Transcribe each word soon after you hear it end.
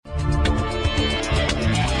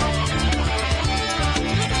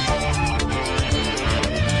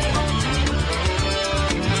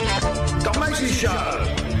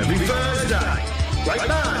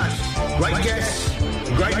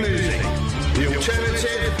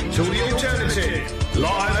alternative to the alternative.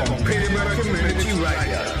 Live on Peterborough Community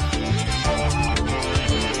Radio.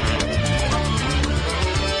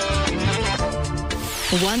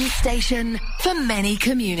 One station for many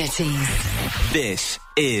communities. This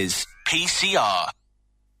is PCR.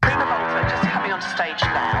 Prima Volta just coming on stage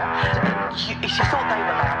now. If you thought they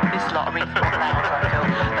were loud, this lot are even more louder, I feel.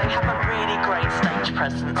 They have a really great stage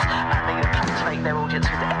presence and they captivate their audience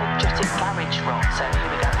with energetic garage rock. So here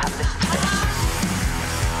we go, have a listen to this.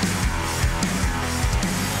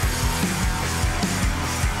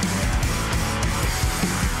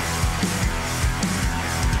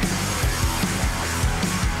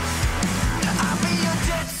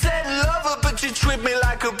 You treat me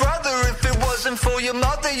like a brother. If it wasn't for your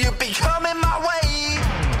mother, you'd be coming my way.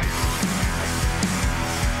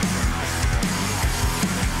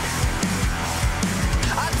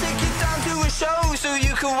 I'll take you down to a show so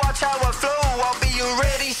you can watch how I flow. I'll be your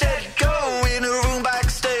ready, set, go in a room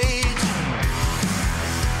backstage.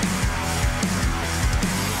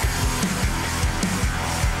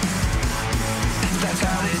 That's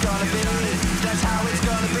how it's gonna be. That's how it's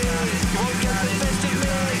gonna be. You won't get the best of me.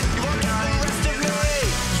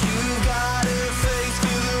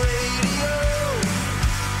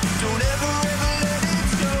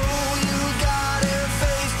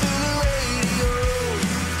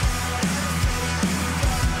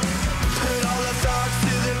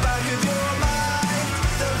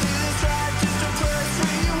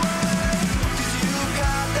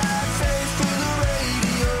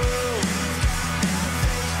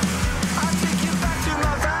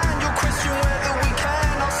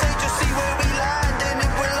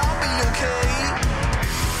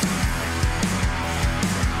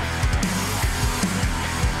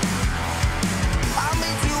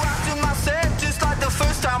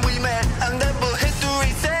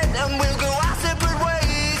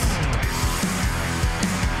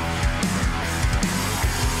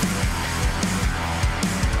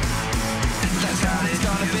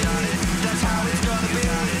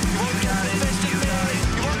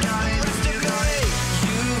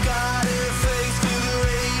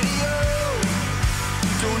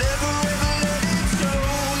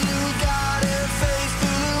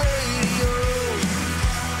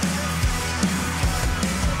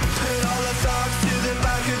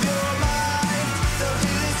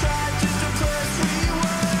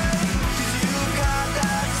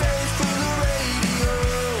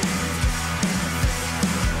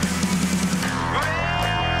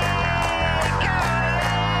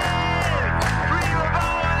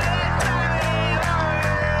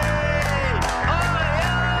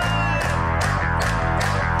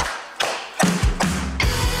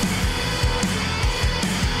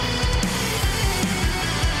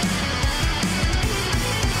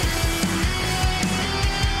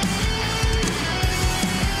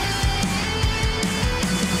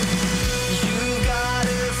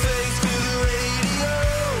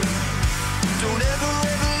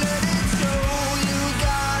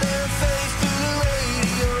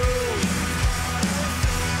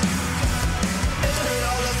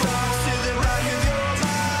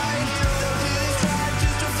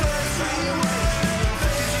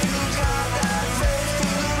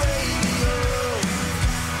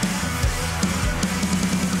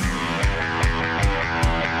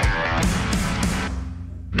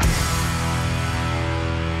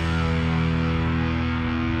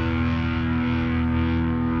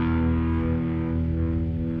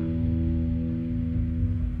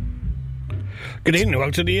 Good evening,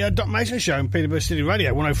 welcome to the Doc Mason Show on Peterborough City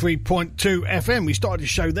Radio, 103.2 FM. We started the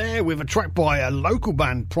show there with a track by a local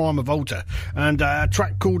band, Prima Volta, and a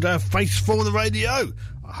track called Face for the Radio.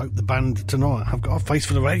 I hope the band tonight have got a face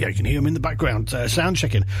for the radio. You can hear them in the background, sound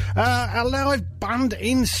checking. A live band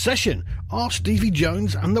in session are Stevie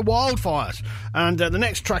Jones and the Wildfires. And the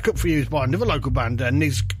next track up for you is by another local band,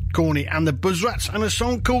 Niz Corney and the Buzzrats, and a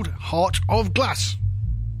song called Heart of Glass.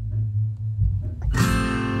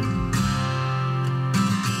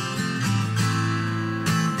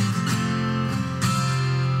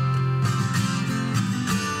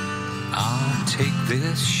 Take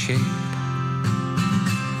this shape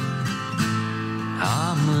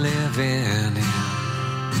I'm living in,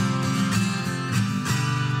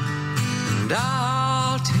 and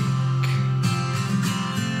I'll take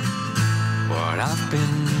what I've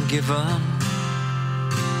been given,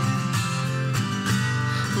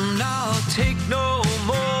 and I'll take no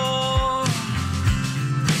more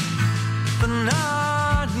than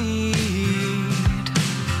I need,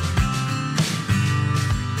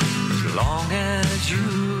 as long as you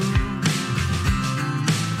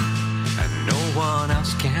and no one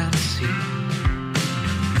else can see.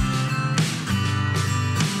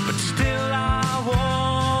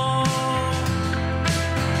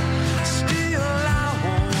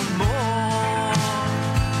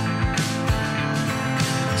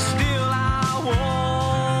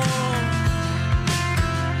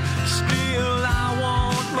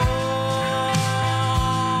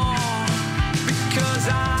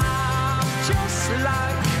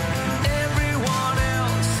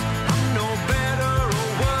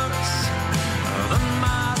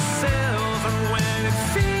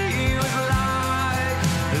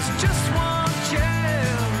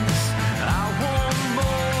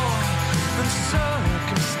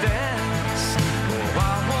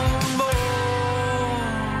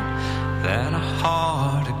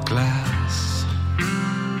 glass.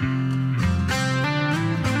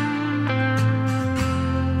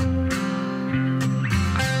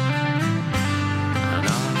 And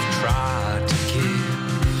I've tried to give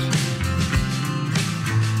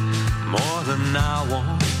more than I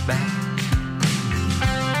want back.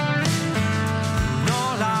 And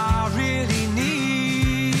all I really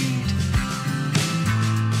need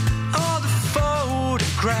are the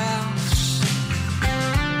photographs.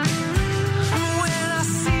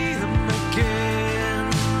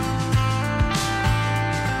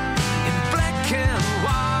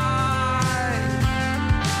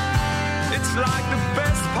 Like the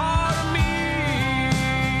best part of me,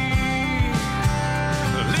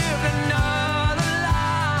 live another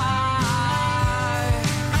life.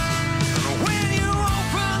 When you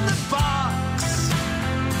open the box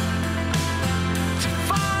to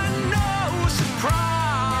find no surprise,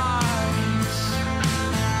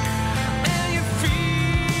 and you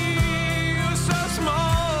feel so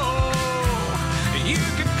small, you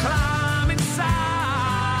could climb inside.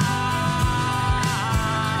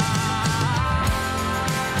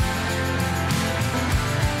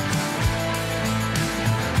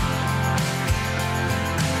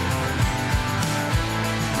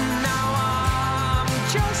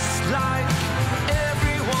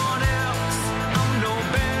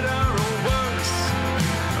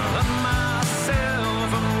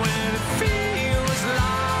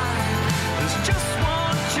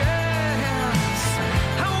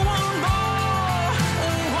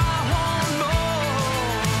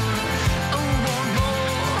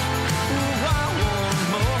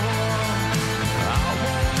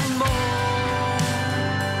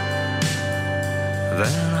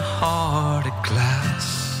 Than a heart of glass.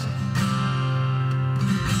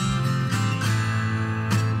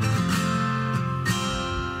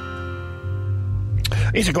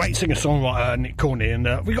 He's a great singer-songwriter, Nick Corney, and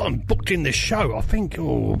we got him booked in this show. I think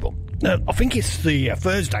it's the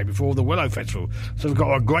Thursday before the Willow Festival, so we've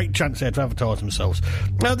got a great chance there to advertise themselves.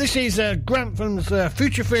 Now, this is Grantham's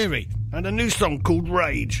Future Theory and a new song called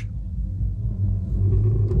Rage.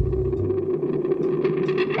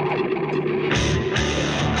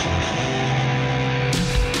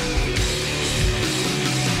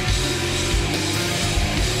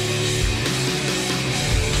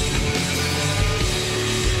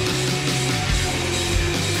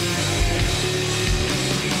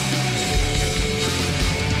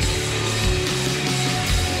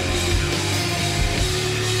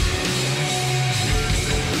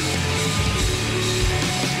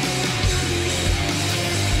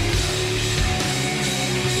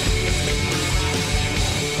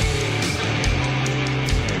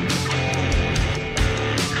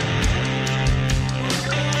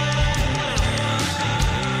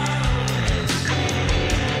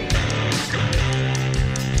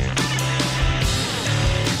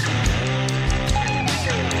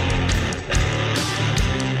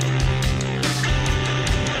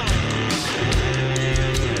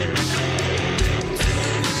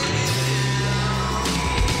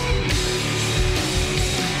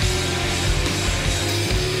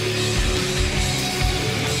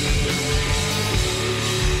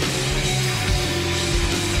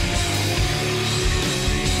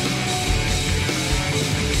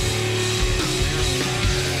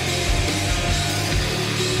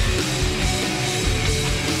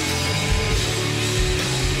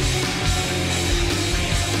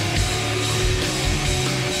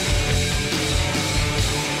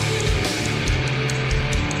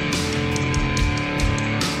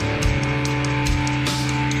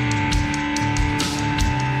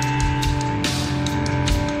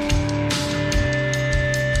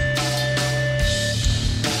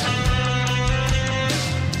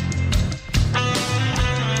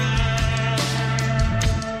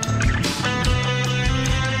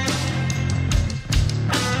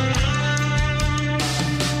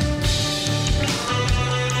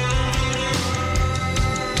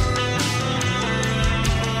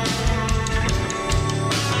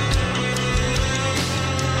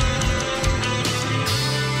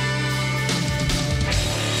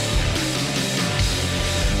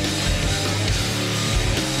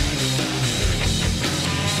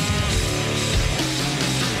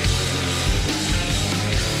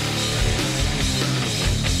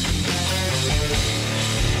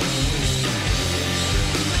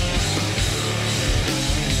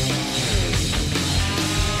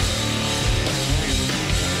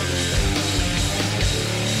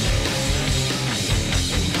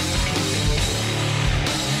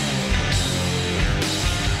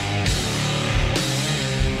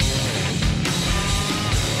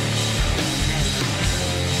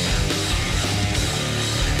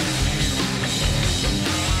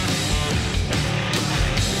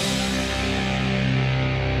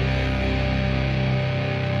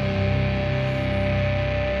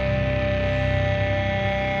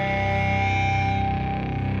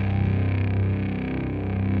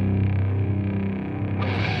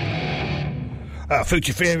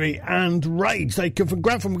 Future Theory and Rage. They come from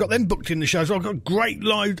Grantham. We've got them booked in the show. So I've got a great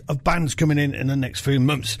load of bands coming in the next few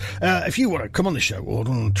months. If you want to come on the show or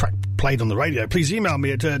on a track played on the radio, please email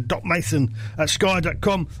me at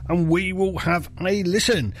dotmason@sky.com and we will have a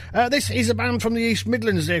listen. This is a band from the East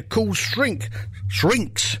Midlands. They're called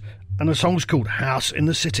Shrinks, and the song's called House in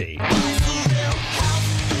the City.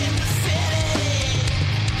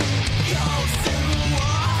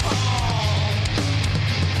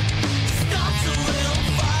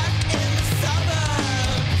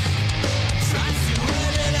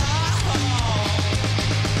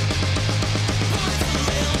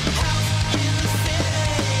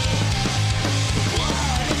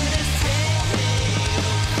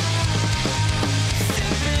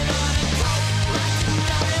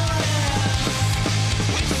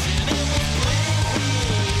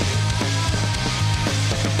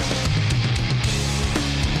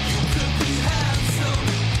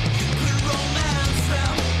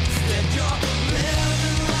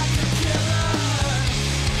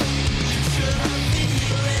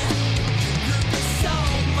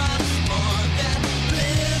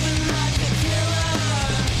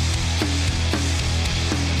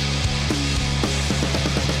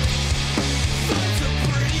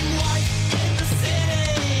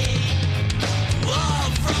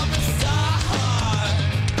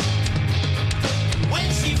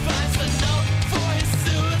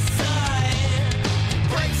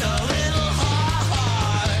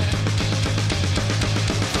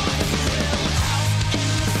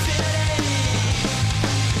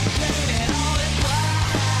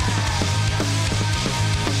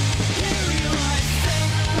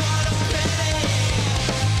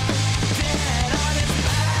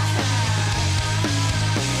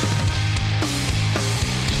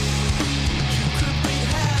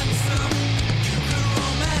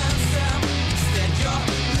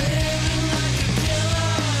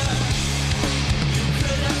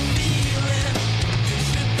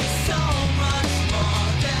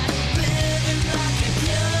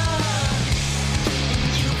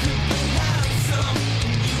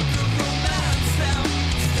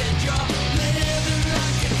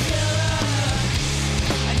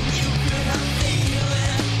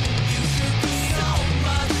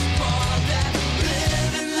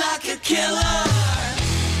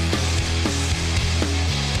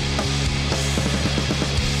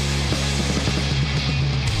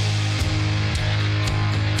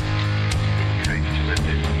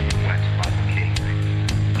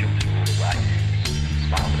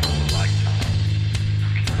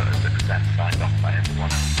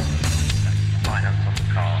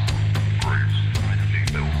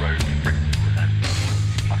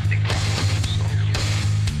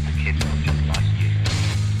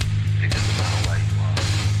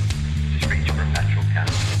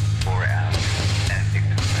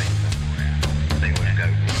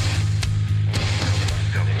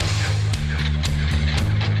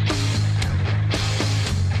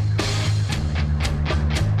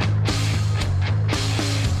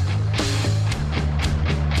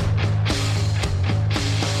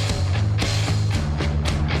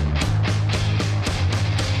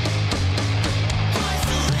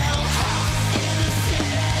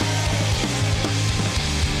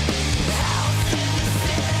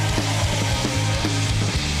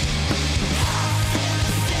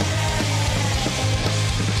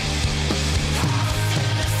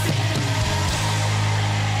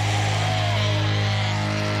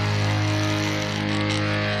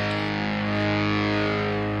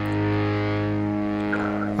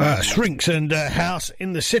 Shrinks and House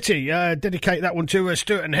in the City. Dedicate that one to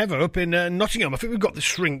Stuart and Heather up in Nottingham. I think we've got the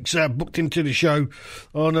Shrinks booked into the show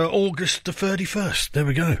on August the 31st. There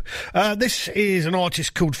we go. This is an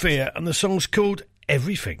artist called Fear, and the song's called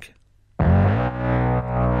Everything.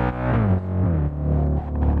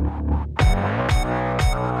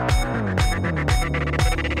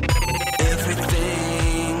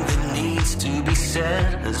 Everything that needs to be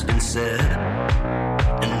said has been said,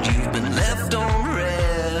 and you've been left on red.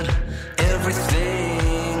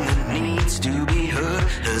 Everything that needs to be heard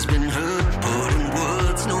has been heard. Put in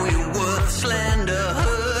words, know your worth, slander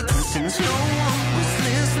hurt. And since no one was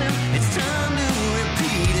listening, it's time to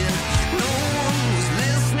repeat it. No one was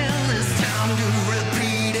listening, it's time to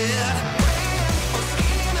repeat it. Praying or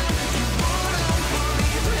scheming, you wouldn't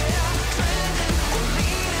believe it. Trending or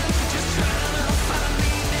leading, just trying to find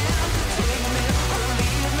meaning. Take me or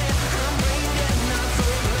leave me, I'm brain dead, not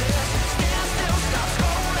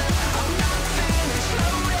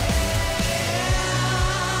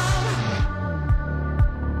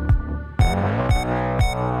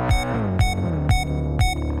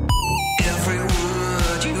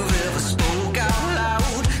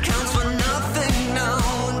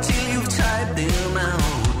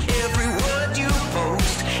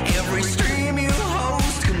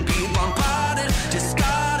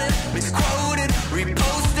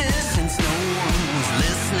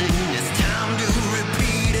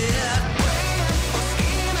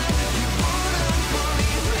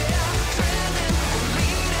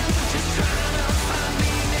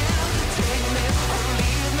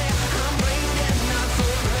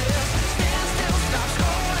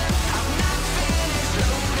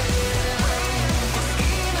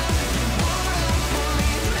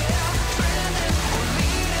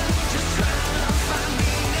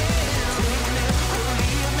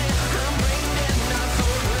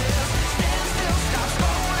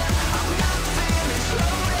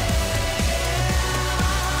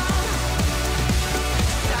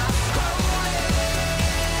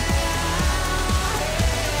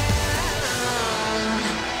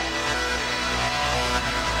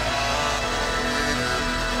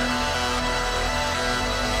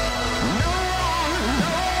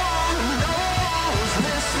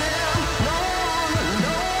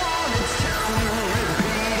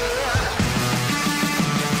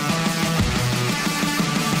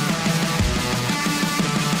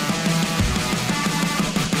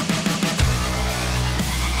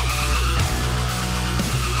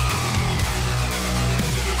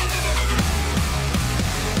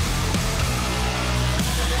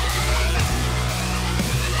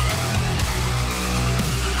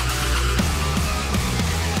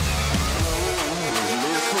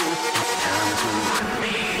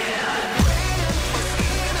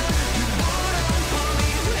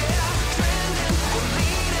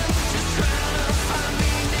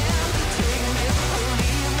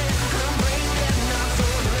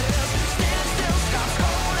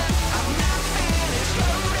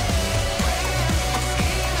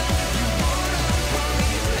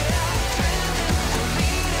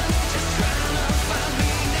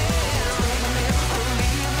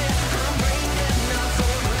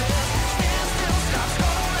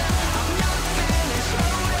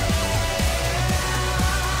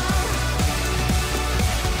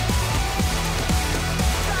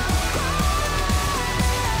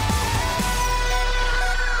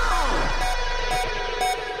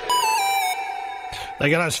There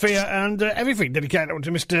you go, that's Fear and Everything, dedicated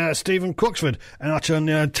to Mr. Stephen Croxford out on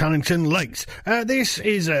Tallington Lakes. This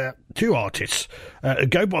is two artists who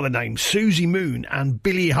go by the name Susie Moon and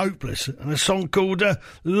Billy Hopeless, and a song called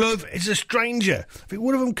Love is a Stranger. I think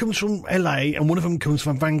one of them comes from LA and one of them comes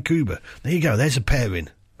from Vancouver. There you go, there's a pairing.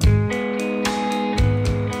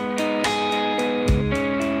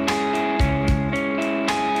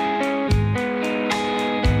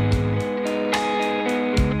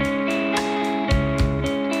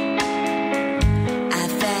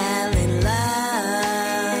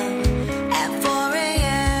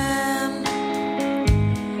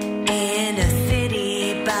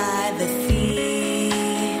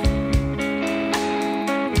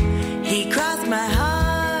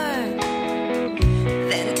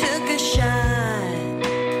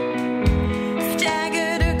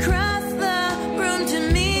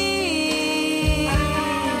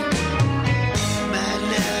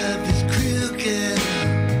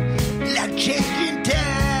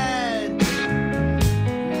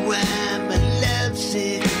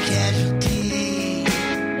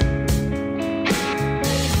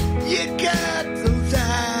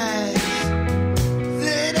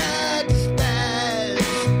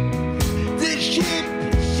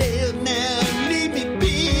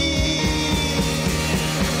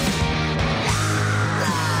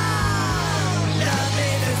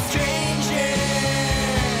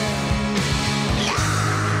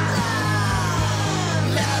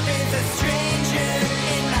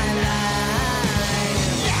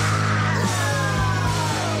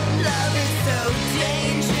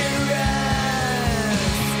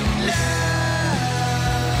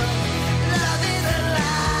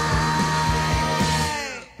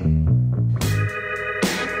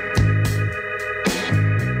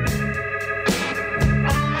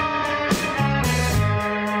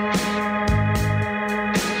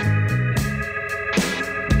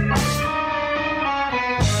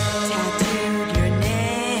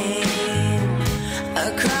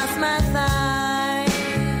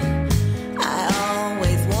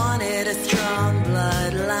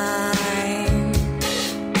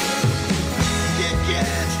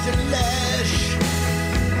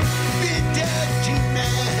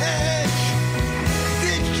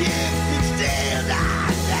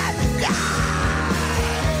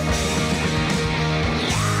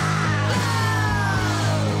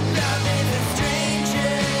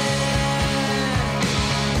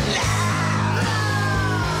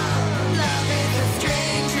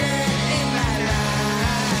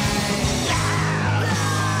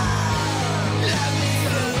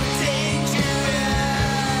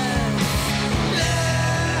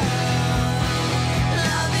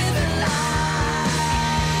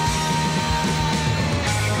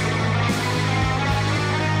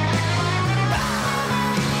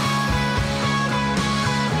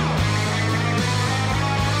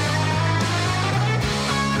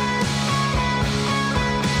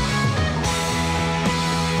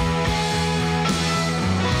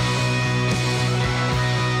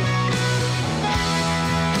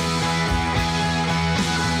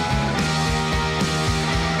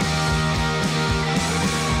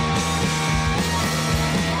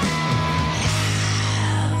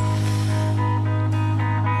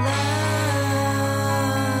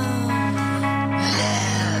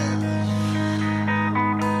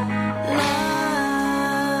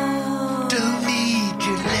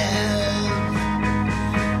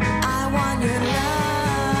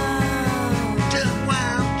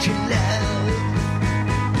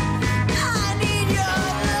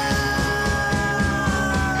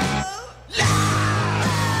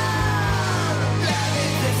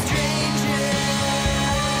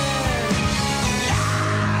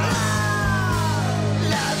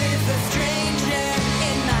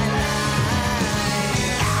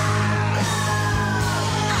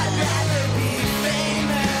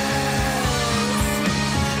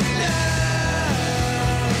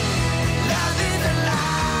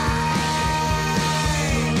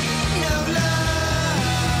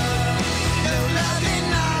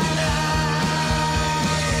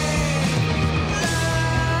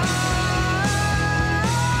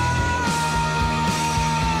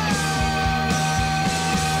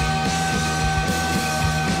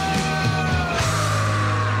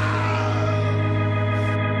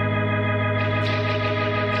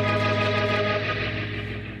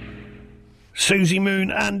 Susie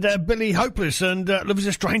Moon and Billy Hopeless and Love is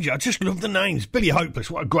a Stranger. I just love the names. Billy Hopeless,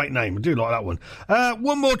 what a great name. I do like that one.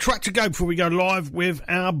 One more track to go before we go live with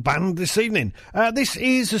our band this evening. This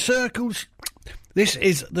is the Circles. This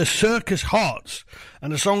is the Circus Hearts,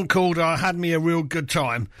 and a song called I Had Me a Real Good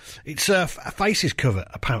Time. It's a Faces cover,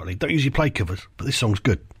 apparently. Don't usually play covers, but this song's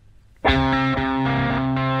good.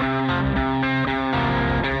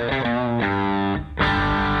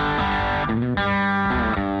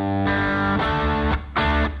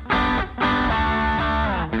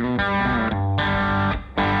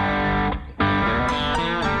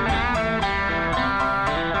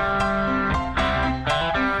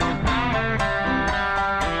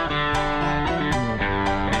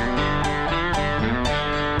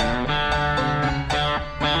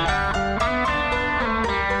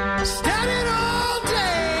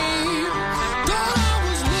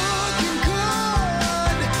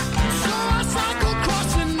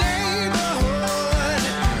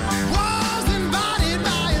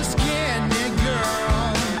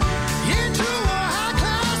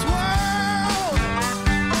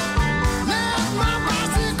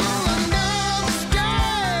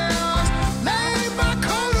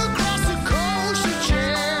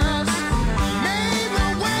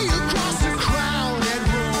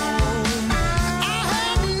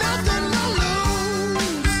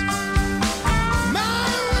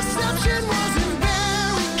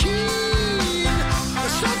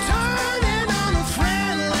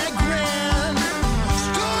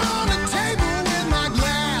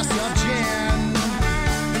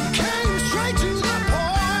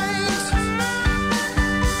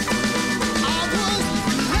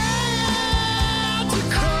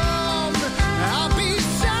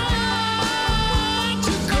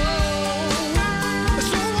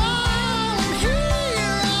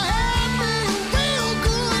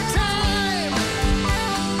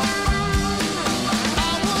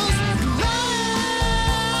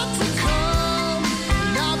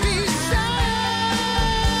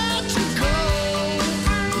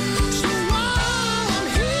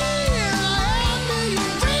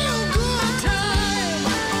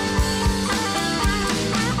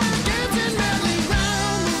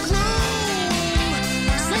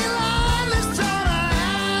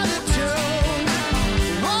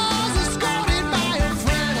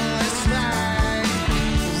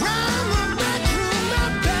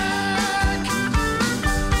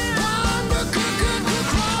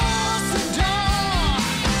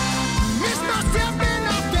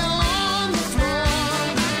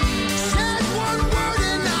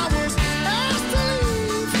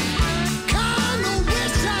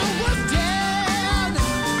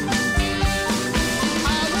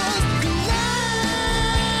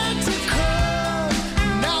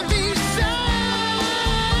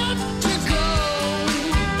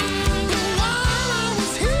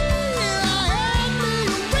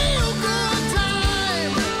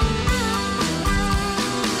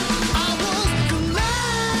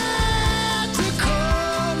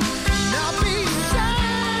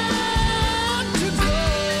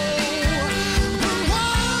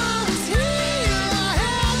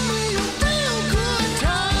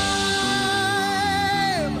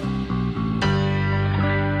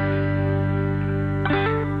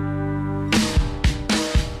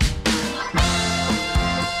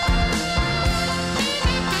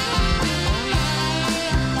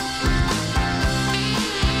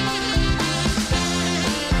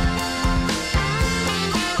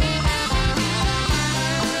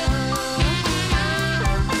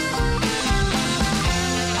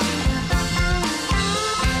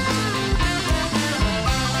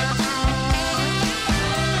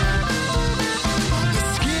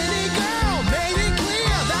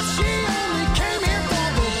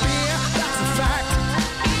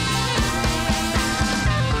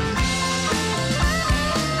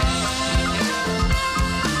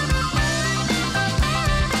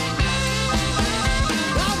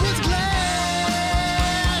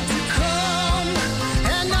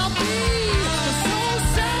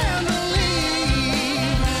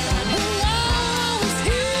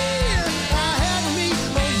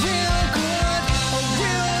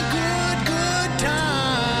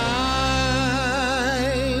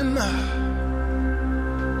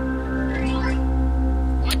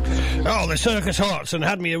 Oh, the Circus Hearts, and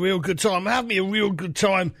had me a real good time. Have me a real good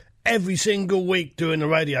time every single week doing the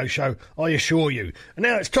radio show, I assure you. And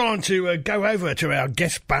now it's time to go over to our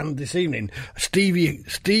guest band this evening, Stevie,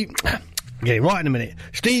 get it right in a minute,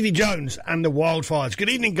 Stevie Jones and the Wildfires. Good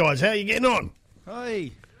evening, guys. How are you getting on?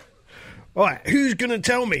 Hi. Right, who's going to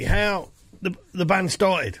tell me how the band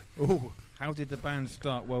started? Oh, how did the band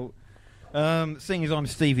start? Well, seeing as I'm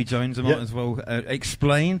Stevie Jones, I might as well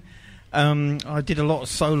explain. I did a lot of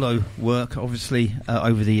solo work, obviously,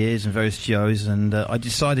 over the years in various shows, and I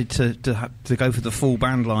decided to go for the full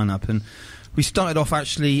band lineup. And We started off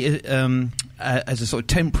actually as a sort of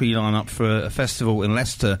temporary lineup for a festival in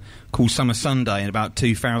Leicester called Summer Sunday in about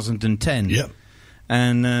 2010. Yep.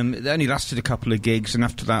 And it only lasted a couple of gigs, and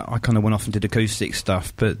after that I kind of went off and did acoustic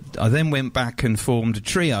stuff. But I then went back and formed a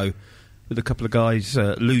trio with a couple of guys,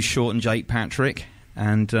 Lou Short and Jake Patrick,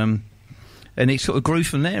 and it sort of grew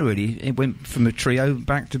from there, really. It went from a trio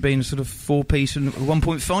back to being a sort of 4-piece and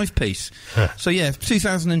 1.5-piece. So, yeah,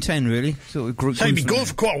 2010, really. Sort of grew So you've been from gone there.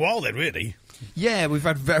 for quite a while then, really. Yeah, we've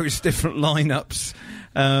had various different lineups.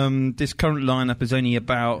 This current lineup is only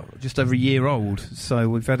about just over a year old, so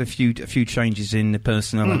we've had a few changes in the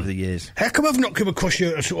personnel over the years. How come I've not come across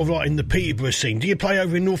you sort of like in the Peterborough scene? Do you play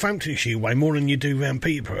over in Northamptonshire way more than you do around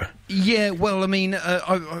Peterborough? Yeah, well, I mean,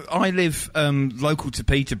 I live local to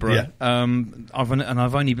Peterborough. Yeah.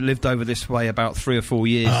 I've only lived over this way about 3 or 4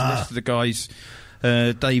 years. The rest of the guys,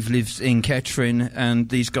 Dave lives in Kettering, and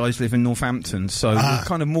these guys live in Northampton. So we're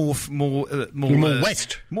kind of more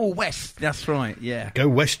west. More west. That's right. Yeah. Go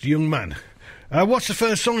west, young man. What's the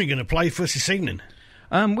first song you're going to play for us this evening?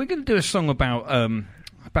 We're going to do a song about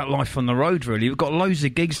life on the road. Really, we've got loads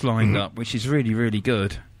of gigs lined up, which is really, really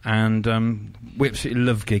good. And we absolutely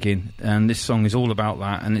love gigging, and this song is all about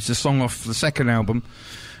that. And it's a song off the second album,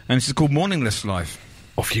 and it's called Morningless Life.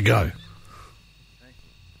 Off you go.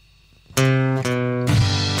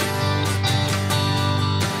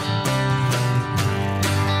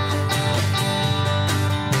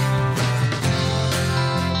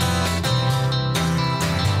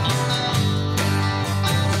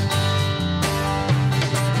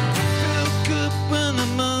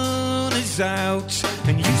 Out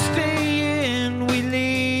and you stay in, we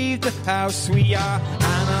leave the house. We are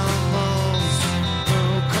animals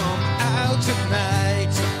who come out at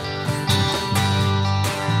night.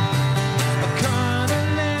 A kind of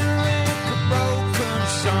lyric, a broken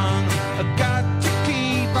song. I got to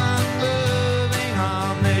keep on moving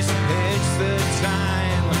on. This it's the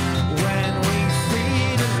time when we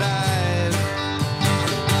feel alive.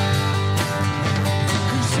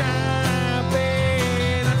 'Cause I've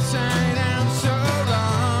been upside down so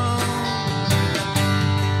long,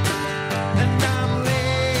 and I'm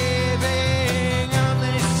living on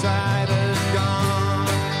this side of dawn.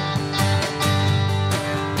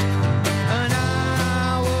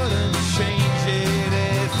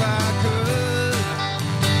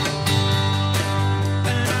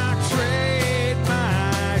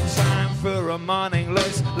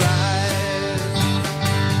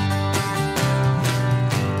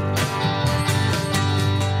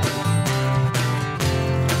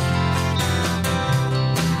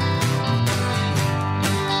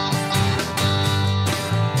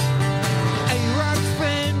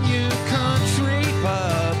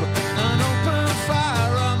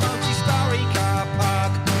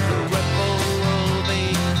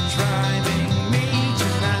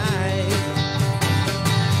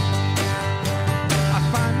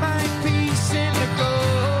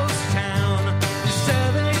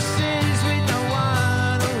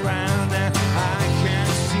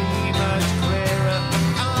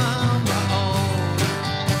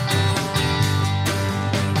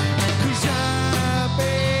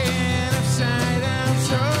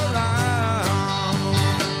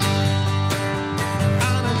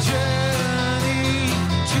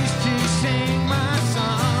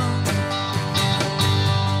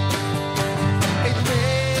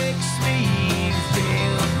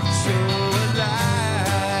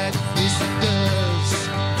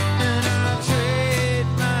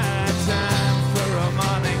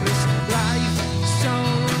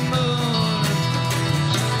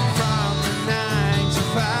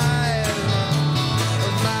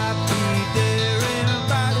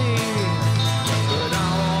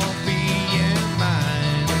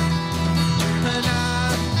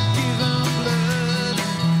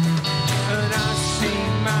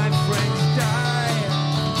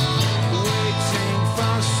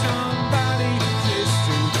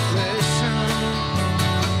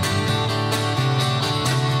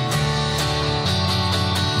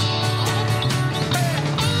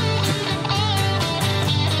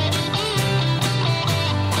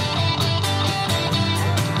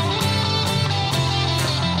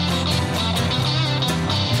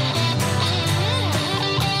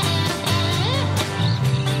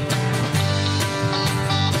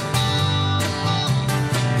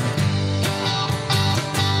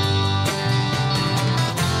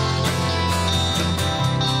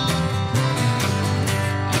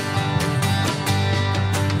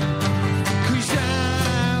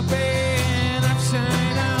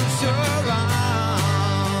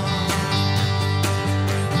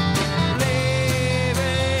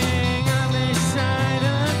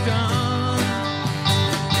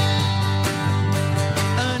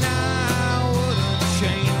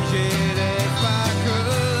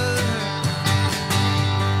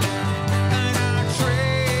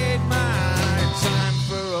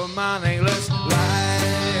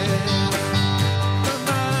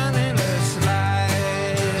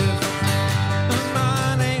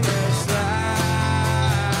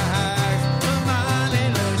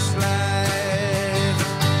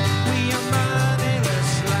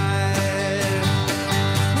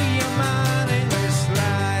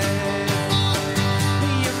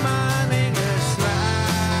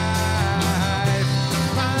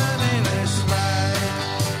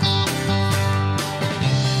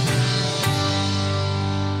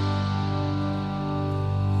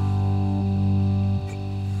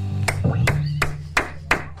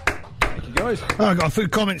 I got a few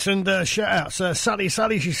comments and shout-outs. Sally,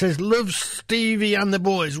 she says, loves Stevie and the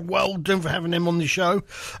boys. Well done for having them on the show.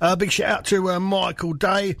 Big shout-out to Michael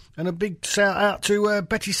Day and a big shout-out to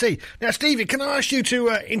Betty C. Now, Stevie, can I ask you to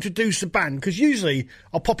introduce the band? Because usually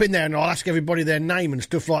I'll pop in there and I'll ask everybody their name and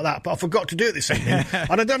stuff like that, but I forgot to do it this evening.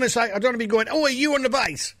 And I don't want to be going, oh, are you on the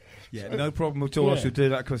bass? Yeah, no problem at all. I should do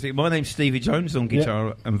that because my name's Stevie Jones on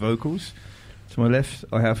guitar and vocals. To my left,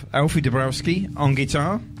 I have Alfie Dabrowski on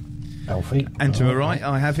guitar. Alfie. And to my right,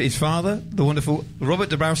 I have his father, the wonderful Robert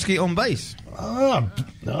Dabrowski, on bass.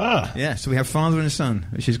 Yeah, so we have father and son,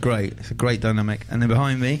 which is great. It's a great dynamic. And then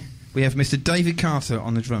behind me, we have Mr. David Carter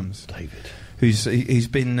on the drums. David. He's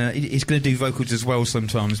going to do vocals as well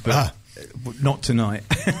sometimes, but not tonight.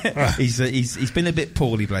 He's been a bit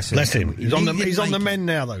poorly, bless him. Bless him. He's on the mend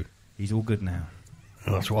now, though. He's all good now.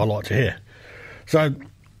 Oh, that's what I like to hear. So,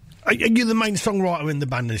 are you the main songwriter in the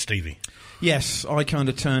band then, Stevie? Yes, I kind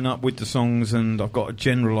of turn up with the songs and I've got a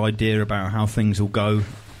general idea about how things will go,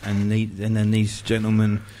 and then these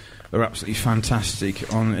gentlemen are absolutely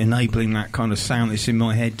fantastic on enabling that kind of sound that's in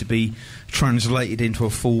my head to be translated into a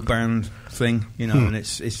full band thing, you know, and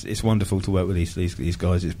it's wonderful to work with these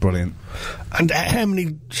guys. It's brilliant. And how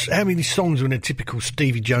many songs are in a typical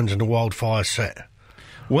Stevie Jones and the Wildfires set?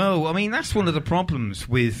 Well, I mean, that's one of the problems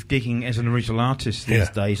with gigging as an original artist these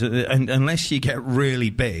days, and unless you get really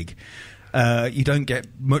big, you don't get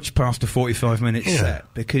much past a 45-minute set,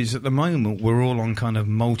 because at the moment we're all on kind of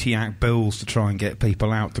multi-act bills to try and get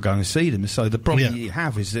people out to go and see them. So the problem you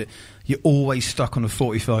have is that you're always stuck on a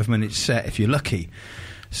 45-minute set if you're lucky.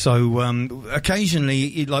 So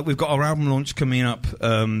occasionally, like we've got our album launch coming up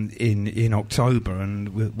in October, and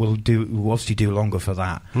we'll obviously do longer for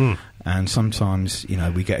that. And sometimes, you know,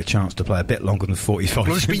 we get a chance to play a bit longer than 45.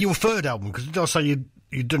 Will this be your third album? Because I'll say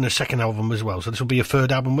you've done a second album as well, so this will be your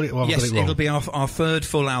third album, will it? Or yes, it'll be our third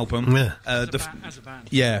full album. Yeah. As a band.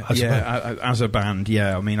 Yeah, as a band.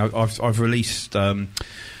 Yeah, I mean, I've released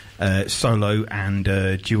solo and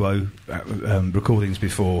duo recordings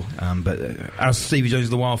before, but as Stevie Jones of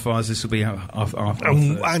the Wildfires, this will be our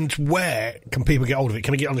and where can people get hold of it?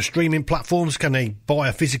 Can they get on the streaming platforms? Can they buy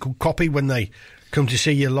a physical copy when they come to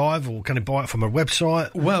see you live, or can they buy it from a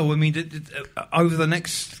website? Well, I mean, over the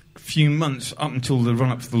next few months, up until the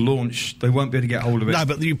run-up to the launch, they won't be able to get hold of it. No,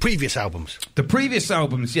 but the previous albums? The previous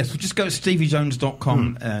albums, yes. Well, just go to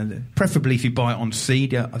steviejones.com, preferably if you buy it on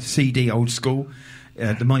CD old school.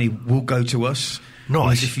 The money will go to us. Nice.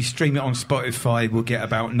 Whereas if you stream it on Spotify, we'll get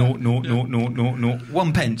about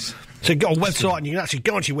 0.00001 pence. So you got a website, and you can actually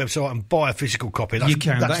go onto your website and buy a physical copy. You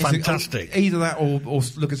can. That's fantastic. Either that, or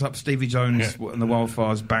look us up, Stevie Jones and the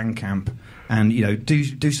Wildfires Bandcamp, and you know, do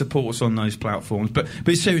support us on those platforms. But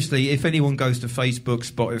seriously, if anyone goes to Facebook,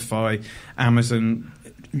 Spotify, Amazon,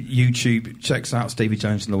 YouTube, checks out Stevie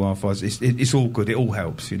Jones and the Wildfires, it's all good. It all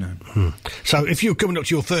helps, you know. So if you're coming up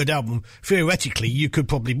to your third album, theoretically, you could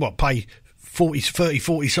probably play 40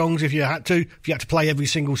 songs if you had to play every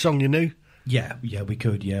single song you knew. Yeah, we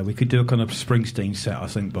could. Yeah, we could do a kind of Springsteen set, I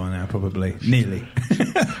think, by now, probably. Nearly.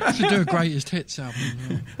 Should do a greatest hits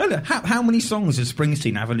album. Yeah. How many songs does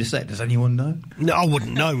Springsteen have in his set? Does anyone know? No, I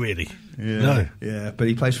wouldn't know, really. Yeah, no. Yeah, but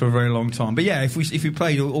he plays for a very long time. But yeah, if we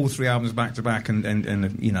played all three albums back to back,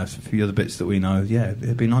 and you know, a few other bits that we know, yeah,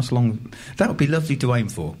 it'd be a nice long. That would be lovely to aim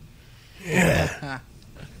for. Yeah.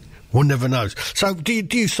 One never knows. So, do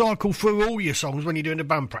you cycle through all your songs when you're doing the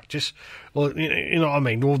band practice, or you know what I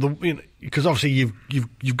mean? Or because obviously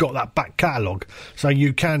you've got that back catalogue, so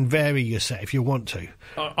you can vary your set if you want to.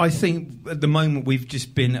 I think at the moment we've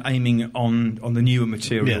just been aiming on the newer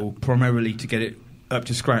material primarily to get it up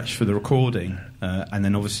to scratch for the recording, and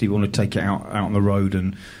then obviously we want to take it out on the road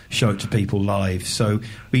and show it to people live. So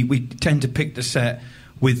we tend to pick the set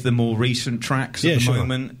with the more recent tracks at the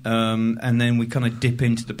moment, and then we kind of dip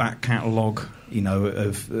into the back catalogue, you know,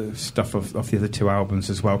 of stuff off the other two albums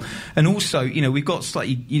as well. And also, you know, we've got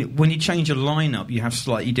slightly, you know, when you change a lineup, you have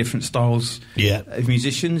slightly different styles of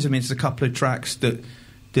musicians. I mean, there's a couple of tracks that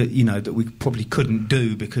you know that we probably couldn't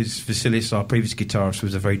do because Vasilis, our previous guitarist,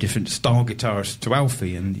 was a very different style guitarist to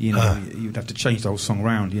Alfie, and you know you'd have to change the whole song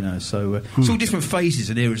around, you know. So it's all different phases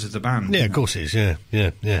and eras of the band. Yeah, of course it is.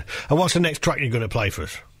 Yeah. And what's the next track you're going to play for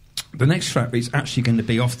us? The next track is actually going to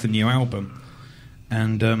be off the new album,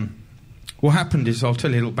 and what happened is, I'll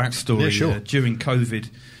tell you a little backstory. Yeah, sure. During COVID,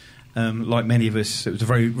 like many of us, it was a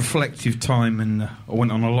very reflective time, and I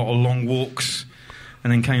went on a lot of long walks.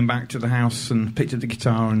 And then came back to the house and picked up the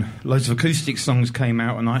guitar, and loads of acoustic songs came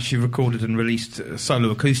out, and I actually recorded and released a solo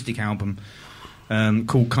acoustic album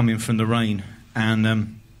called Coming From the Rain.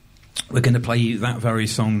 And we're going to play you that very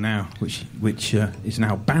song now, which is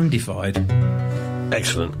now bandified.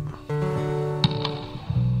 Excellent.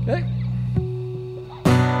 Okay.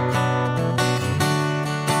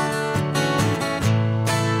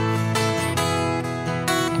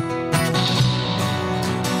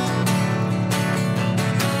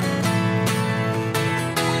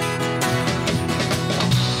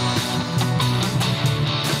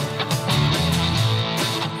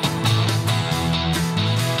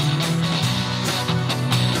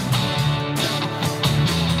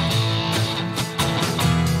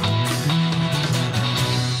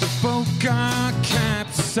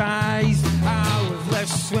 Capsized, I was left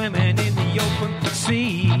swimming in the open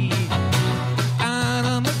sea. And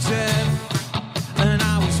I'm a death, and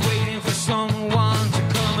I was waiting for someone to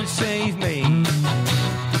come and save me.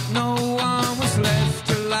 No one was left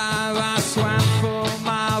alive. I swam for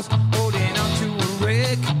miles, holding onto a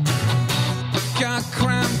wreck. Got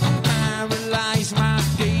cramped, paralyzed, my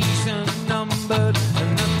days unnumbered,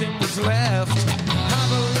 and nothing was left.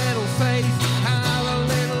 Have a little faith, have a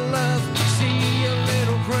little love, see a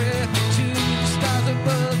little prayer to the stars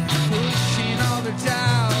above, pushing all the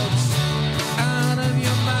doubts out of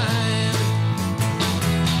your mind.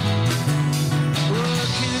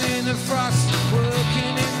 Working in the frost,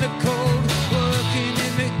 working in the cold, working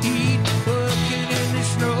in the heat, working in the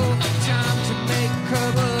snow. Time to make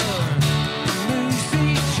cover, lose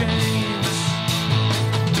these chains,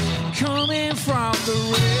 coming from the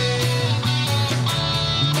rain.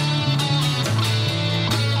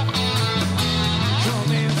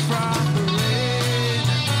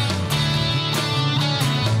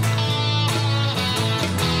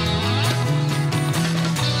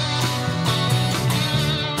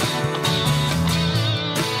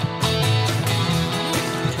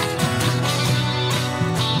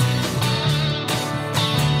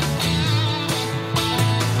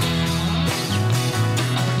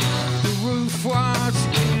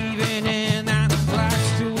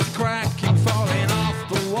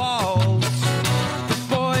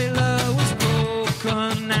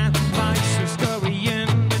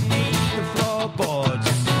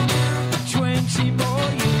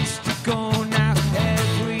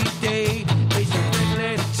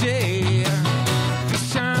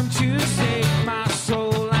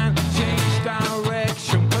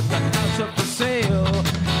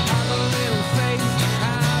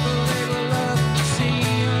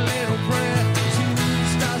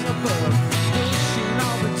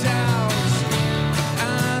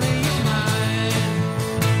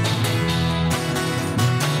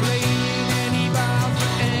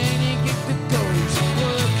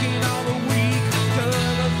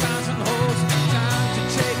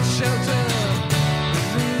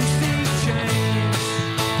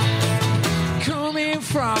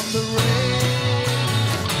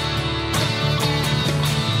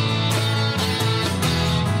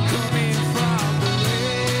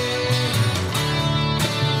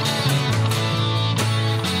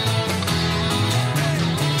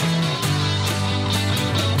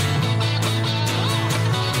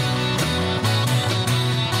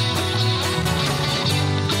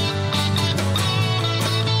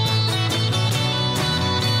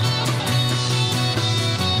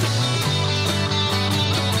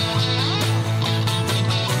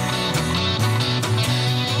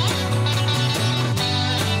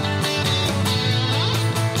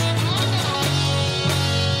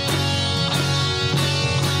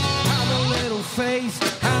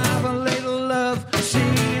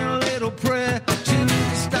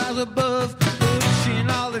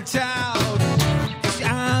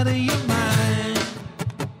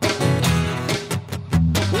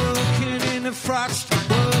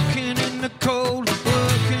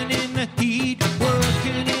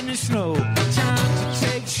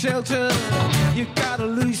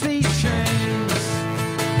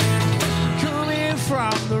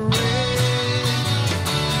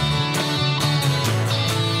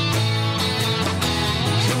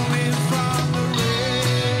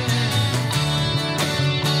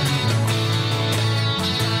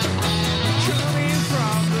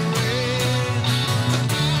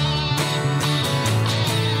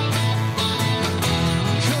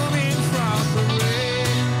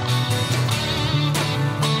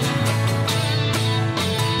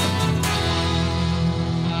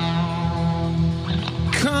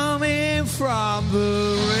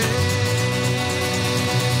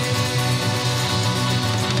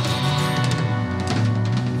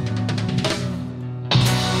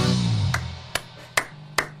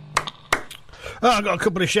 I've got a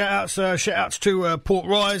couple of shout-outs to Port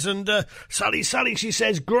Rise and Sally, she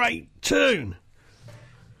says, great tune.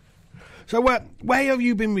 So where have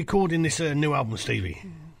you been recording this new album, Stevie?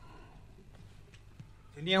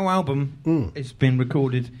 The new album has been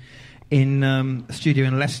recorded in a studio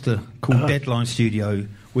in Leicester called Deadline Studio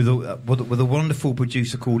with a wonderful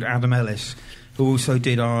producer called Adam Ellis, who also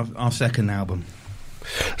did our second album.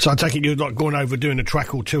 So I take it you're like going over doing a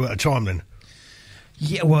track or two at a time then?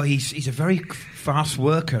 Yeah, well, he's a very fast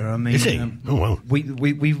worker. I mean, is he? Oh well. We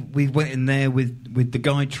went in there with the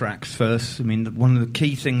guide tracks first. I mean, one of the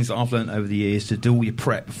key things that I've learned over the years to do all your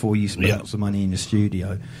prep before you spend lots of money in the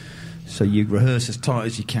studio. So you rehearse as tight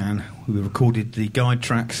as you can. We recorded the guide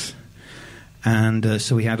tracks, and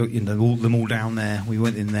so we had them all down there. We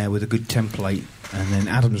went in there with a good template, and then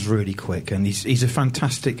Adam's really quick, and he's a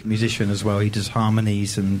fantastic musician as well. He does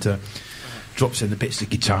harmonies and drops in the bits of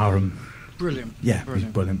guitar and. Brilliant. Yeah, brilliant.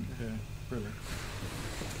 He's brilliant. Yeah,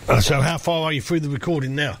 brilliant. So how far are you through the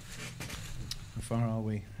recording now? How far are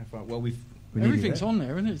we? Well, we've everything's on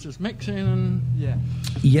there, isn't it? It's just mixing and yeah.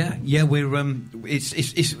 We're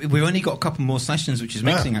we've only got a couple more sessions, which is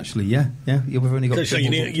mixing actually. Yeah. We've only got. So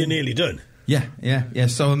you're nearly done. Yeah.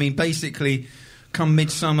 So I mean, basically, come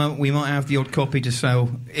midsummer, we might have the odd copy to sell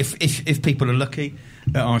if people are lucky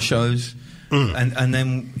at our shows, and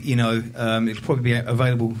then it'll probably be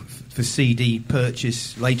available for CD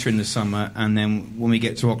purchase later in the summer, and then when we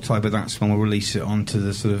get to October, that's when we'll release it onto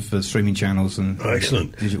the sort of streaming channels and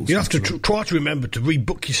excellent. You have to try to remember to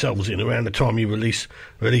rebook yourselves in around the time you release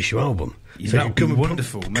your album. So that would be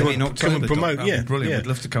wonderful. Maybe in October. Come and promote, brilliant. Yeah. We'd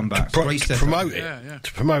love to come back. To promote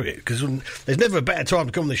it, because there's never a better time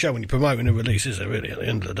to come on the show when you're promoting a release, is there? Really, at the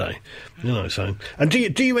end of the day, So, and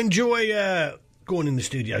do you enjoy going in the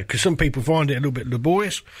studio? Because some people find it a little bit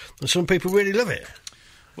laborious, and some people really love it.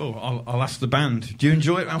 Well, I'll ask the band. Do you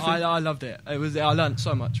enjoy it, Alfred? I loved it. I learned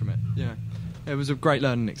so much from it. Yeah, it was a great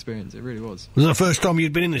learning experience. It really was. Was it the first time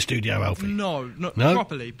you'd been in the studio, Alfie? No?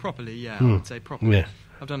 Properly. Yeah, I would say properly. Yeah.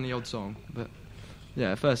 I've done the odd song, but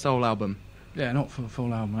yeah, first whole album. Yeah, not for the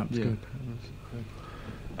full album. That was good.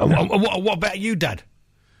 What about you, Dad?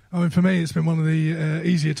 I mean, for me, it's been one of the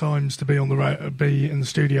easier times to be on the be in the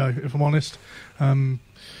studio. If I'm honest,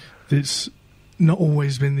 it's not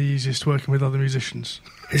always been the easiest working with other musicians.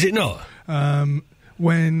 Is it not?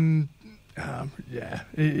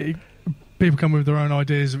 People come with their own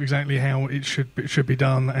ideas of exactly how it should be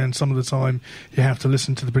done, and some of the time you have to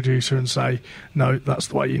listen to the producer and say, no, that's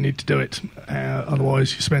the way you need to do it.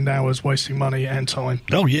 Otherwise, you spend hours wasting money and time.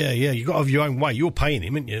 Oh, yeah, you've got to have your own way. You're paying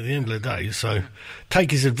him, aren't you, at the end of the day? So take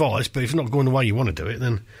his advice, but if it's not going the way you want to do it,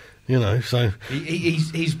 then, so...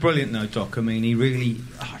 He's brilliant, though, Doc. I mean, he really...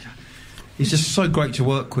 He's just so great to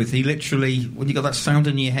work with. He literally, when you got that sound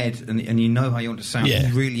in your head and you know how you want to sound,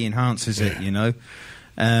 he really enhances it,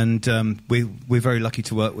 And we're very lucky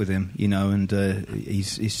to work with him, and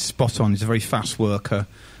he's spot on. He's a very fast worker,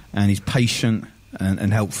 and he's patient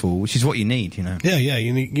and helpful, which is what you need, Yeah,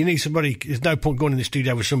 you need somebody. There's no point going in the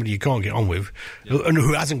studio with somebody you can't get on with, and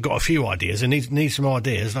who hasn't got a few ideas and needs some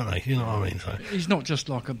ideas, don't they? You know what I mean? So he's not just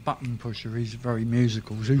like a button pusher. He's very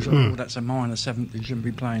musical. So he's like, that's a minor seventh. You shouldn't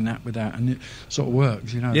be playing that with that, and it sort of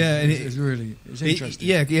works, Yeah, it's really interesting.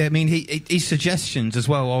 Yeah. I mean, his suggestions as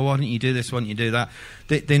well. Oh, why don't you do this? Why don't you do that?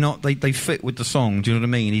 They're not. They fit with the song. Do you know what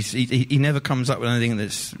I mean? He never comes up with anything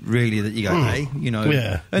that's really that you go, hey,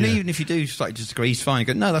 Yeah. And even if you do slightly disagree, he's fine. You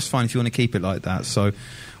go, no, that's fine if you want to keep it like that. So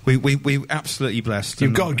we absolutely blessed.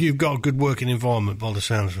 You've got a good working environment by the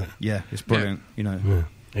sounds of it. Yeah, it's brilliant. Yeah.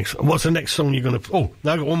 Excellent. What's the next song you're going to? Oh,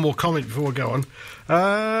 no, I've got one more comment before we go on.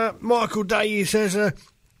 Michael Day says,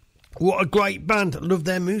 "What a great band! Love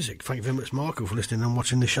their music." Thank you very much, Michael, for listening and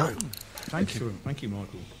watching the show. Thank you,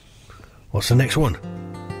 Michael. What's the next one?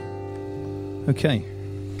 Okay,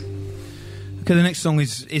 the next song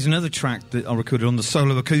is another track that I recorded on the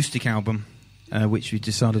solo acoustic album, which we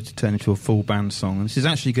decided to turn into a full band song. And this is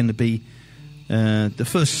actually going to be the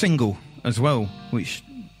first single as well, which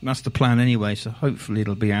that's the plan anyway, so hopefully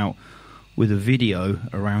it'll be out with a video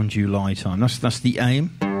around July time. That's the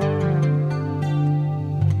aim.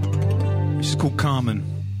 It's called Carmen.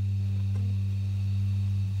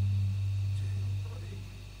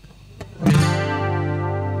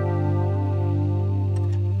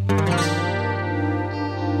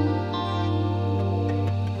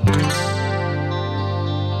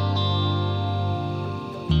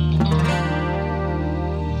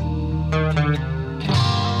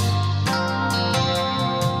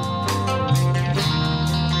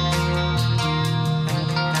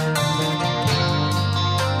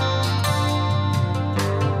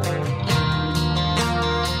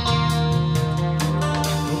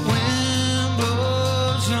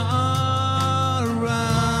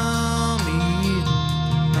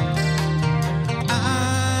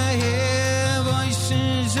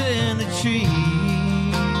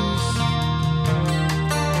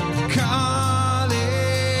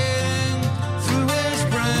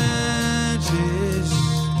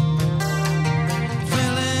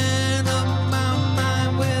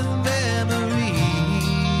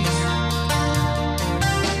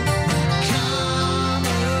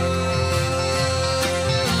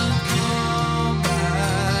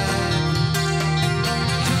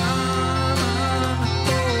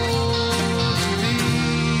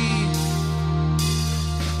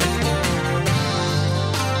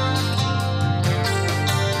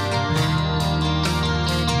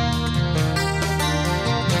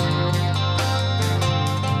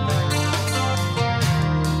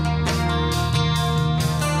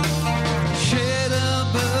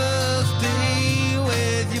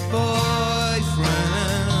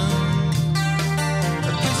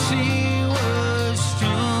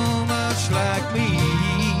 like me.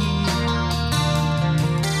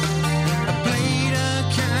 I played a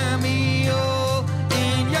cameo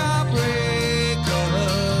in your breakup,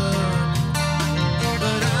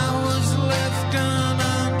 but I was left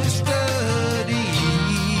understudy.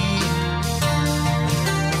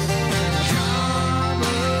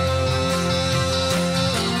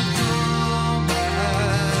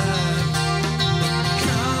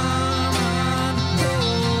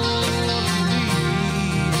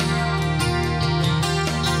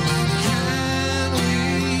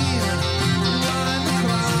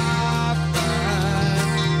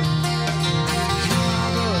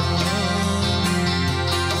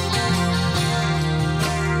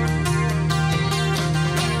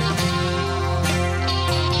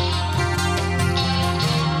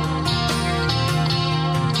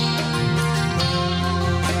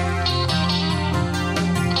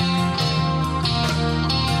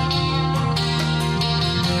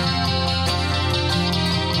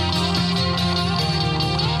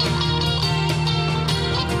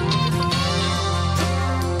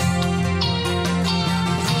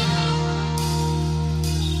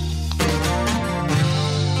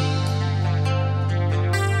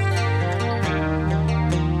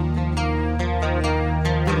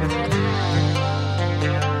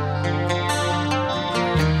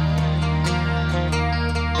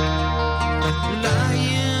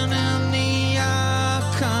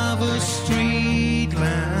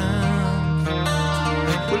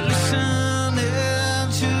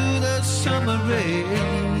 Come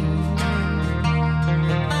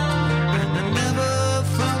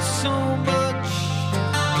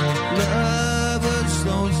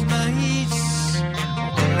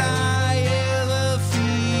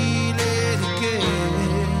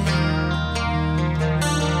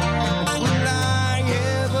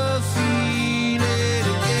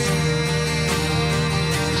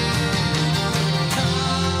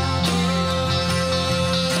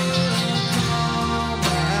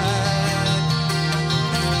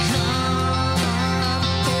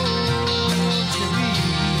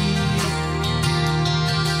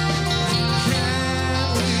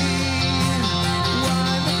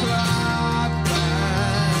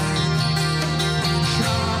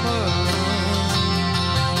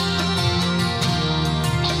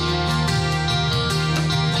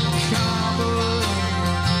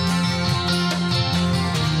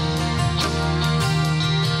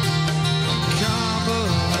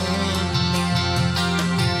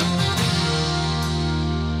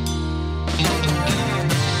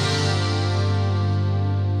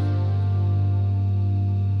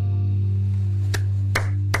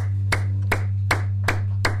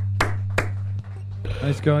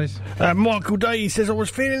Thanks, guys. Michael Day says, I was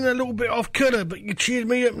feeling a little bit off colour, but you cheered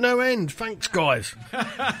me up no end. Thanks, guys.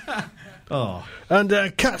 Oh. And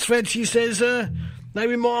Catsfed, she says, they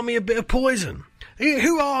remind me a bit of Poison.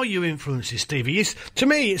 Who are your influences, Stevie? To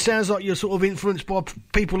me, it sounds like you're sort of influenced by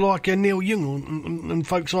people like Neil Young and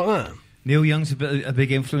folks like that. Neil Young's a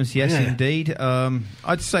big influence, yes, indeed.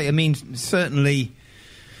 I'd say, I mean, certainly...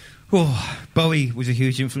 Bowie was a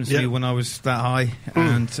huge influence to me when I was that high.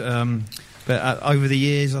 And but over the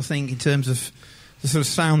years, I think, in terms of the sort of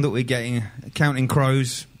sound that we're getting, Counting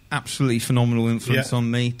Crows, absolutely phenomenal influence on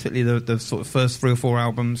me, particularly the sort of first 3 or 4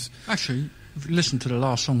 albums. Actually, if you listen to the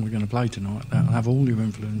last song we're going to play tonight, that'll have all your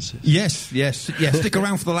influences. Yes. Stick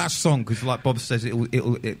around for the last song, because like Bob says,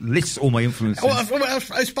 it lists all my influences. Well,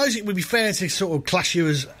 I suppose it would be fair to sort of class you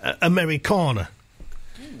as Americana.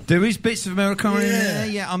 There is bits of Americana in there,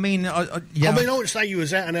 yeah. I mean, I wouldn't say you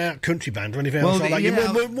was out and out country band or anything else like that.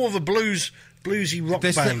 You're more of a bluesy rock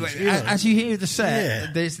band. As you hear the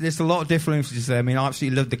set, there's a lot of different influences there. I mean, I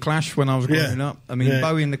absolutely loved the Clash when I was growing up. I mean,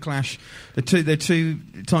 Bowie and the Clash, they're two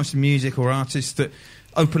types of music or artists that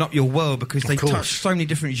open up your world because they touch so many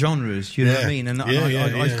different genres. You know what I mean? And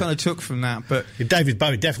I kind of took from that. But David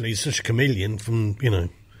Bowie definitely is such a chameleon from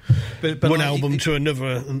but one album to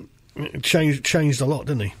another. It changed a lot,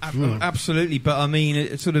 didn't he? Absolutely, but I mean,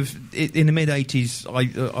 in the mid '80s,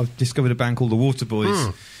 I discovered a band called the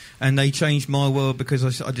Waterboys, and they changed my world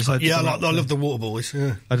because I decided. Yeah, I love the Waterboys.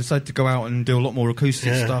 Yeah, I decided to go out and do a lot more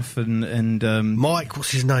acoustic stuff and Mike,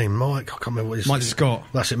 what's his name? Mike, I can't remember what his name. Mike Scott.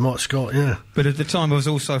 That's it, Mike Scott. Yeah. But at the time, I was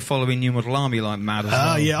also following New Model Army like mad as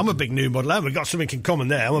well. Yeah, I'm a big New Model Army. We've got something in common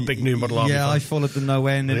there. I'm a big New Model Army. Yeah, fan. I followed them no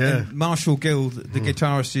end. And Marshall Gill, the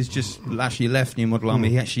guitarist, is just actually left New Model Army.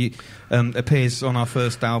 He actually appears on our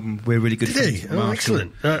first album. We're really good friends. Did he? Oh,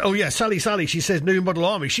 excellent. Sally, she says New Model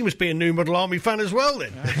Army. She must be a New Model Army fan as well,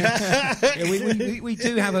 then. We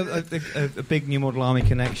do have a big New Model Army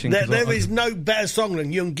connection. There is no better song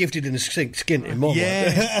than Young, Gifted and Skint in my mind.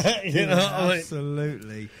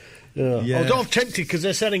 Absolutely. Yeah. I was half tempted because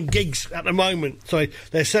they're selling gigs at the moment. So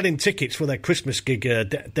they're selling tickets for their Christmas gig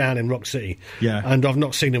down in Rock City. Yeah. And I've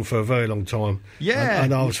not seen them for a very long time. Yeah.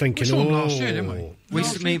 And I was thinking, We saw them last year, didn't we?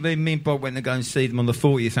 Me and Bob went to go and see them on the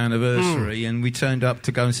 40th anniversary, and we turned up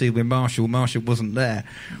to go and see them with Marshall. Marshall wasn't there,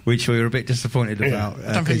 which we were a bit disappointed about.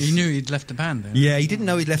 I don't think he knew he'd left the band then. Yeah, he didn't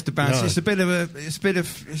know he'd left the band. No. So it's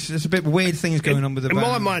a bit weird things going on with the in band.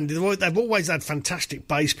 my mind, they've always had fantastic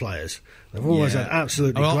bass players. They've always had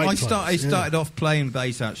absolutely great players. I started off playing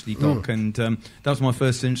bass actually, Doc, and that was my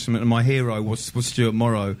first instrument. And my hero was Stuart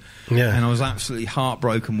Morrow. Yeah. And I was absolutely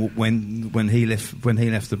heartbroken when he left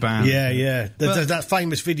the band. Yeah. There's that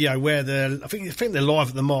famous video where I think they're live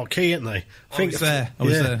at the Marquee, aren't they? I was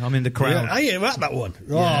there. I'm in the crowd. Yeah. Oh, yeah, we're at that one.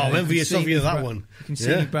 Yeah, I'm envious of you of that one. You can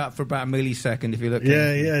see me for about a millisecond if you look.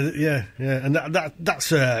 Yeah. And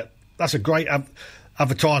that's a great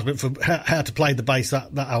advertisement for how to play the bass.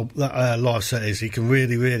 That live set is. He can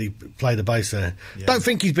really play the bass there. Yeah. Don't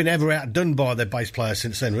think he's been ever outdone by their bass player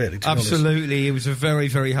since then. Really, absolutely. It was a very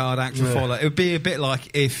hard act to follow. It would be a bit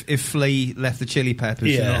like if Flea left the Chili Peppers.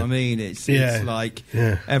 You know what I mean? It's like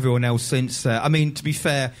everyone else since. I mean, to be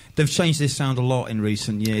fair, they've changed this sound a lot in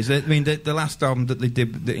recent years. I mean, the last album that they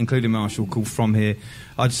did, that included Marshall, called From Here,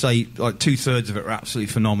 I'd say like 2/3 of it were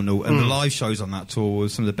absolutely phenomenal, and the live shows on that tour were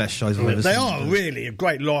some of the best shows I've ever seen. They are really a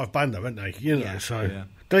great live band, though, aren't they? You know, do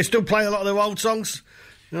they still play a lot of their old songs?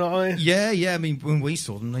 You know what I mean? Yeah. I mean, when we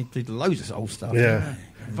saw them, they did loads of old stuff. Yeah.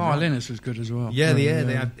 Violinist was good as well. Yeah, they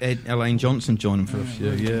had Elaine Johnson join them for a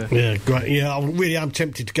few. Yeah, great. Yeah, I really am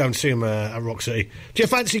tempted to go and see them at Rock City. Do you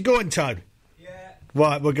fancy going, Tone?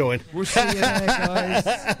 Right, we're going. We'll see you there,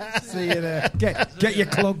 guys. See you there. Get your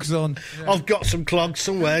clogs on. I've got some clogs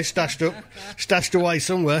somewhere, stashed away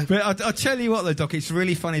somewhere. But I'll tell you what, though, Doc, it's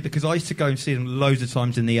really funny because I used to go and see them loads of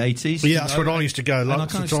times in the 80s. Yeah, that's when I used to go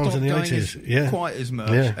lots of times in the 80s. Yeah, quite as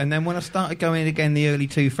much. Yeah. And then when I started going again in the early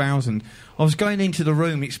 2000s, I was going into the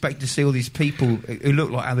room expecting to see all these people who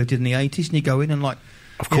looked like how they did in the 80s, and you go in and like,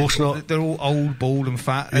 of course not. They're all old, bald and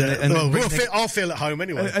fat. I'll feel at home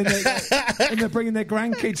anyway. And they're bringing their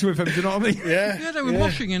grandkids with them, do you know what I mean? Yeah, they were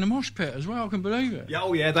moshing in a mosh pit as well, I can believe it.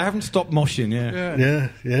 Yeah, they haven't stopped moshing,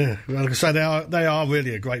 Yeah. Well, like I say, they are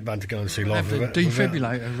really a great band to go and see live. Have the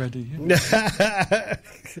defibrillator ready.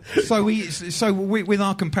 So with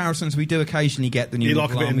our comparisons, we do occasionally get the new Model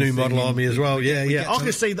Army. You like a bit of New Model Army as well, yeah. I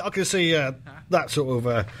can see that sort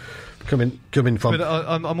of... coming from. But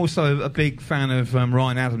I'm also a big fan of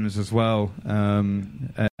Ryan Adams as well.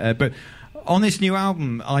 But on this new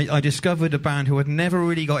album, I discovered a band who I'd never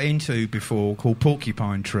really got into before called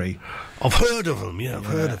Porcupine Tree. I've heard of them, I've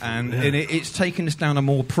heard of them. And it's taken us down a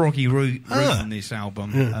more proggy route on this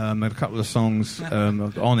album. A couple of songs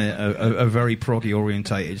on it are very proggy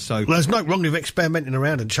orientated. So there's no wrong with experimenting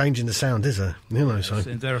around and changing the sound, is there? You know, so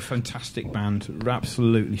they're a fantastic band,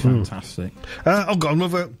 absolutely fantastic. I've got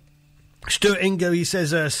another. Stuart Ingo, he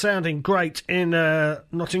says, sounding great in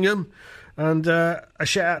Nottingham. And a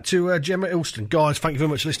shout out to Gemma Ilston. Guys, thank you very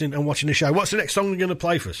much for listening and watching the show. What's the next song you're going to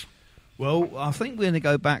play for us? Well, I think we're going to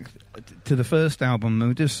go back to the first album and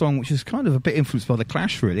we did a song which is kind of a bit influenced by The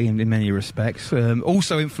Clash, really, in many respects.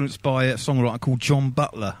 Also influenced by a songwriter called John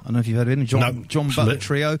Butler. I don't know if you've heard of him. John Butler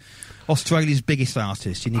Trio. Australia's biggest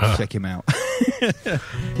artist. You need to check him out.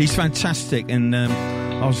 He's fantastic, and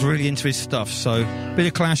I was really into his stuff. So, a bit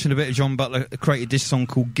of Clash and a bit of John Butler created this song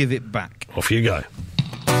called Give It Back. Off you go.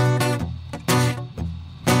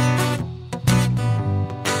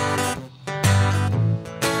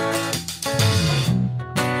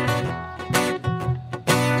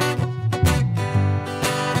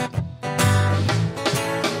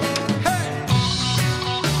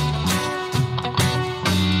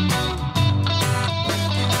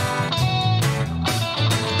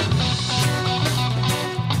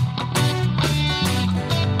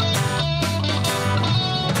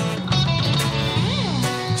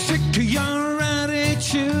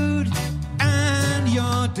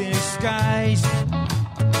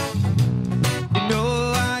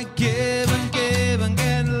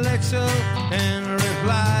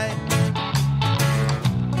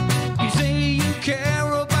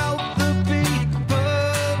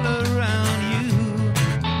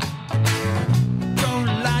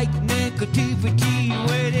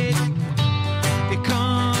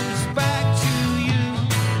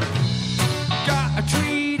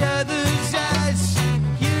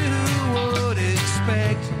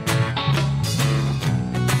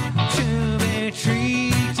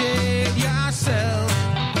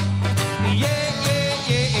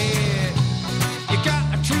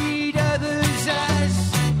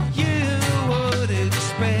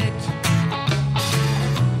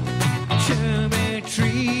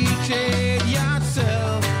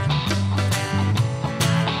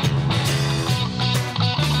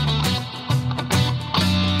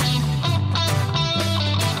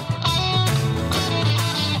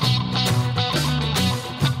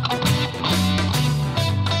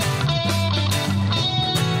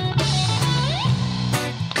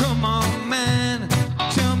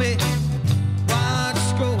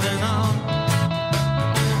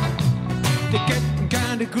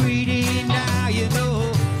 you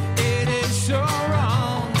know it is so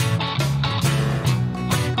wrong.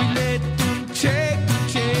 We let them take,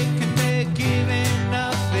 and they're giving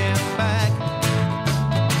nothing back.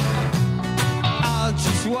 I'll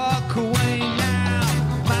just walk away now.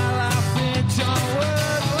 My life it don't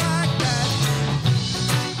work like that.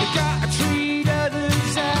 You gotta treat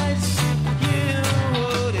others as you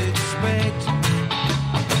would expect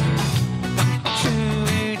to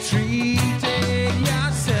be treated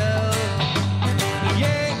yourself.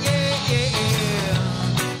 Yeah, yeah, yeah.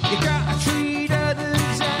 You gotta treat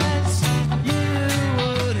others as you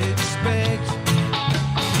would expect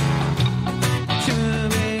to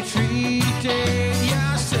be treated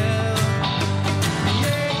yourself.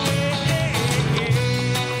 Yeah, yeah, yeah,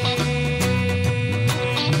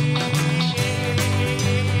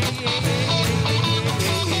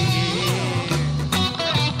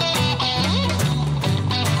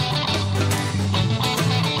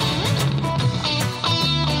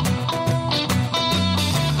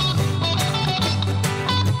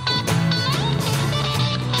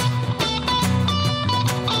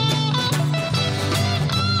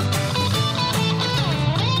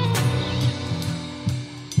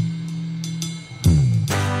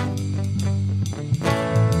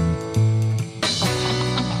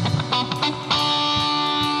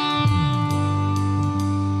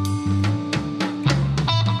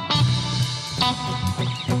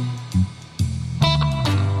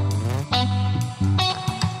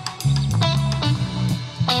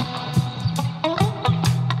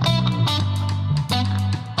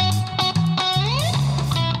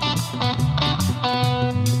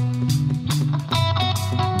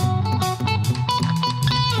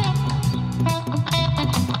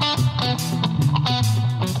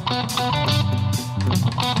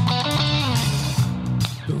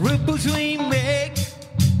 The ripples we make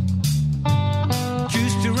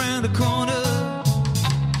just around the corner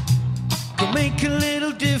can make a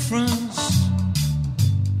little difference,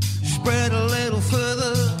 spread a little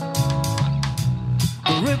further.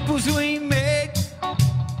 The ripples we make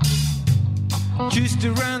just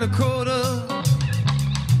around the corner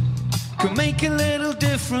can make a little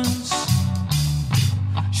difference,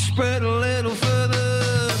 spread a little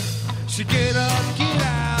further. So get up, get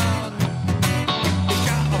out.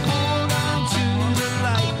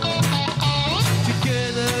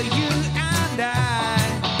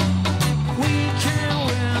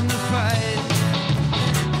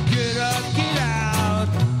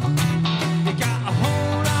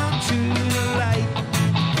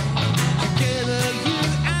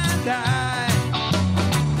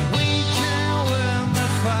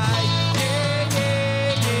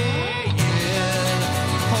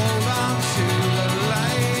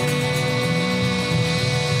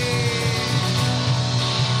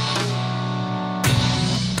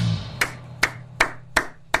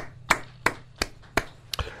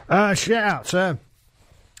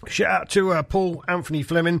 Shout out to Paul Anthony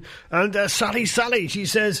Fleming and Sally. She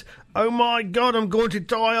says, "Oh my God, I'm going to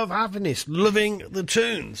die of happiness, loving the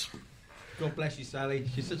tunes." God bless you, Sally.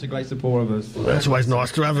 She's such a great supporter of us. That's always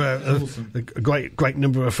nice to have a great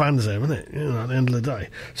number of fans there, isn't it? You know, at the end of the day.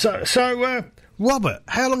 So Robert,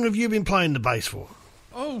 how long have you been playing the bass for?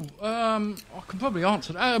 Oh, I can probably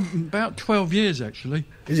answer that. About 12 years, actually.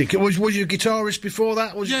 Is it? Was you a guitarist before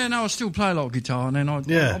that? No, I still play a lot of guitar, and then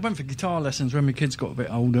I went for guitar lessons when my kids got a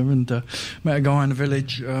bit older, and met a guy in the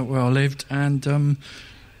village where I lived, and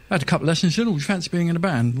had a couple of lessons. Said, "Oh, you fancy being in a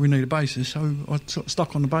band? We need a bassist." So I sort of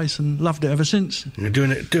stuck on the bass and loved it ever since. You're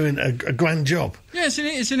doing a grand job. Yeah,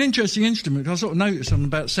 it's an interesting instrument. I sort of noticed on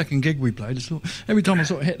about the second gig we played, every time I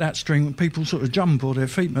sort of hit that string, people sort of jump or their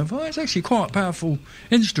feet move. Oh, it's actually quite a powerful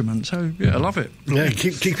instrument. So yeah, I love it. Yeah,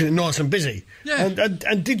 keeping it nice and busy. Yeah.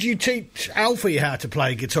 And did you teach Alfie how to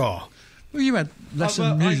play guitar? Well, you had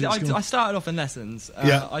lessons. Music school. I started off in lessons.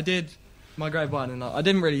 Yeah. I did my grade 1, and I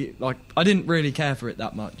didn't really care for it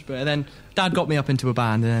that much. But then Dad got me up into a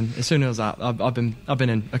band, and then as soon as that, I've been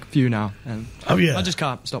in a few now, and I just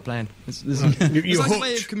can't stop playing. It's like a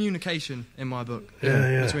way of communication in my book.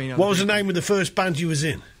 Yeah. What was the name of the first band you was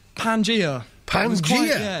in? Pangea.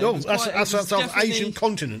 That's off Asian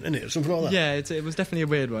continent, isn't it? Something like that. Yeah, it was definitely a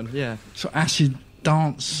weird one. Yeah. So acid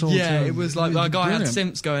dance sort of. Yeah, it was like really a guy brilliant. had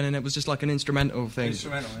synths going, and it was just like an instrumental thing.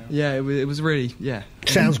 Instrumental, yeah. It was really, yeah.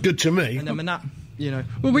 Sounds good to me. And then that,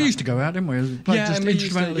 Well, we used to go out, didn't we? Play just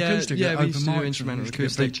instrumental acoustic. Yeah, we open used to do mics instrumental and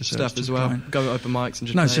acoustic stuff as well. Go to open mics and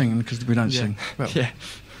just no play. singing because we don't sing. Well, yeah.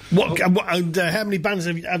 What? And how many bands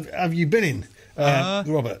have you been in,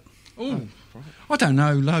 Robert? Oh, I don't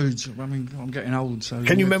know, loads. I mean, I'm getting old, so...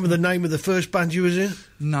 Can you remember the name of the first band you was in?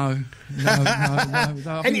 No.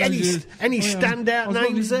 Any standout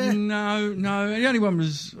names there? No. The only one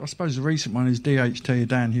was, I suppose, the recent one is DHT,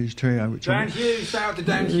 Dan Hughes Trio. Dan Hughes, shout out to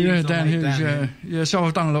Dan Hughes. Yeah, Dan Hughes, yeah. So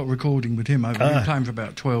I've done a lot of recording with him. We've been playing for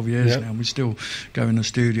about 12 years now, and we still go in the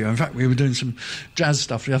studio. In fact, we were doing some jazz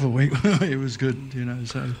stuff the other week. It was good,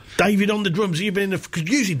 so... David on the drums, have you been in because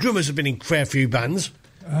usually drummers have been in a fair few bands.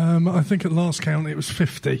 I think at last count it was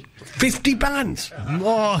 50. 50 bands?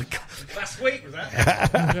 Oh, last week, was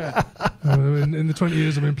that? In the 20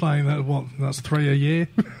 years I've been playing, that's 3 a year.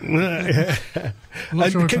 Can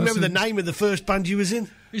you remember the name of the first band you was in?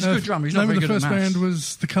 He's a good drummer. He's not very good at maths. The first band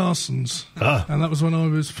was the Carsons, and that was when I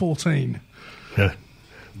was 14. Yeah.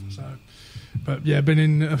 So, but yeah, been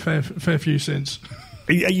in a fair few since.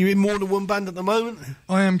 Are you in more than one band at the moment?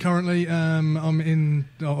 I am currently. I'm in,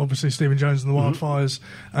 obviously, Stephen Jones and the Wildfires,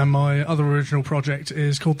 and my other original project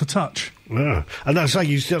is called The Touch. Yeah. And I say,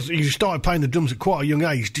 you started playing the drums at quite a young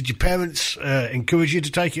age. Did your parents encourage you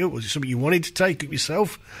to take it up? Was it something you wanted to take up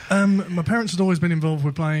yourself? My parents had always been involved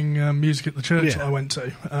with playing music at the church that I went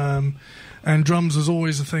to, and drums was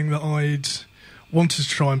always a thing that I'd wanted to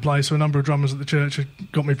try and play, so a number of drummers at the church had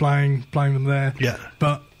got me playing them there. Yeah.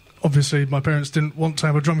 But obviously, my parents didn't want to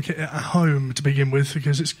have a drum kit at home to begin with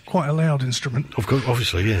because it's quite a loud instrument. Of course,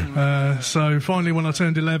 obviously, yeah. So finally, when I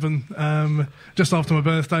turned 11, just after my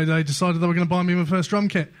birthday, they decided they were going to buy me my first drum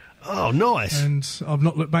kit. Oh, nice. And I've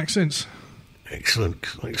not looked back since. Excellent.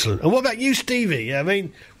 And what about you, Stevie? I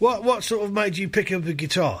mean, what sort of made you pick up a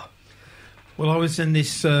guitar? Well, I was in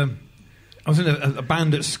this... I was in a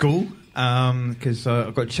band at school because I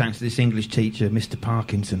got a chance to this English teacher, Mr.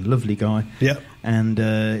 Parkinson, lovely guy. Yeah. And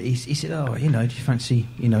he said, do you fancy,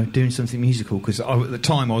 doing something musical? Because at the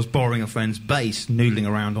time I was borrowing a friend's bass, noodling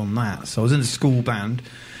around on that. So I was in a school band.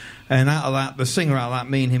 And out of that, the singer out of that,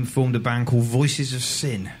 me and him formed a band called Voices of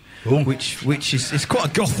Sin. Ooh. Which is quite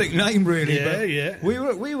a gothic name, really. Yeah. We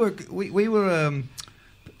were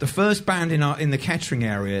the first band in the Kettering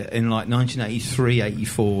area in like 1983,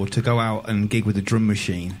 84 to go out and gig with a drum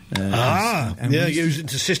machine. Using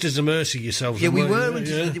to Sisters of Mercy yourselves. Yeah, we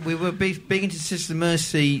were big into Sisters of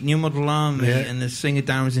Mercy, New Model Army, and the singer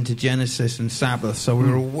Darren was into Genesis and Sabbath. So we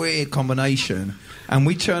were a weird combination. And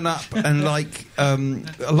we turn up and like a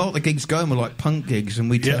lot of the gigs going were like punk gigs, and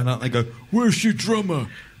we turn up and they go, "Where's your drummer?"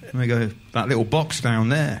 And we go, "That little box down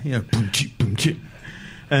there," boom chip, boom chip.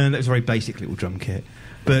 And it was a very basic little drum kit.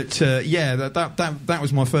 But that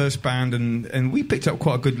was my first band, and we picked up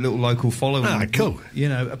quite a good little local following. Ah, cool.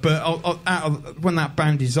 But when that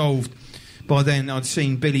band dissolved, by then I'd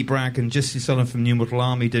seen Billy Bragg and Justin Sullivan from New Model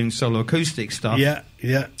Army doing solo acoustic stuff. Yeah.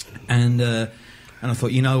 And I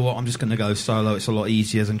thought, you know what, I'm just going to go solo. It's a lot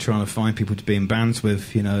easier than trying to find people to be in bands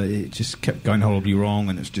with. It just kept going horribly wrong,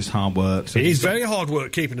 and it's just hard work. So it is very hard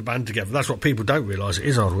work keeping a band together. That's what people don't realise. It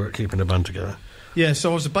is hard work keeping a band together. Yeah,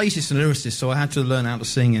 so I was a bassist and lyricist, so I had to learn how to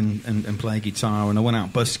sing and play guitar, and I went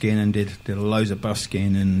out busking and did loads of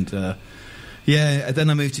busking, and then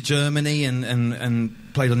I moved to Germany and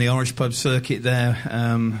played on the Irish pub circuit there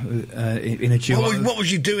in a duo. What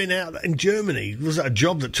was you doing out in Germany? Was that a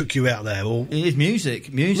job that took you out there? Or? It is music.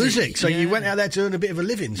 So you went out there to earn a bit of a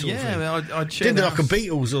living, sort of thing? I didn't do like a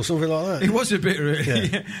Beatles or something like that? It was a bit, really.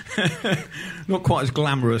 Yeah. Not quite as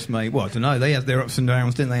glamorous, mate. Well, I don't know. They had their ups and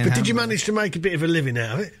downs, didn't they? But did you manage to make a bit of a living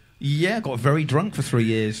out of it? Yeah, got very drunk for 3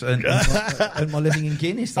 years and my living in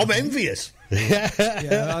Guinness. I'm envious.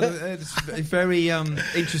 It's very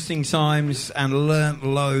interesting times, and learnt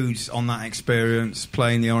loads on that experience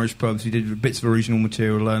playing the Irish pubs. We did bits of original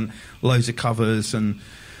material, learnt loads of covers, and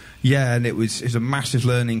it was a massive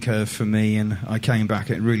learning curve for me. And I came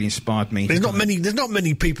back; it really inspired me. There's not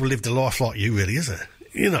many people lived a life like you, really, is there?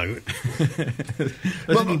 There's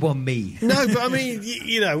only one me. No, but I mean,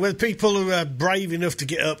 when people who are brave enough to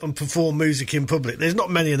get up and perform music in public, there's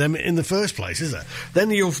not many of them in the first place, is there?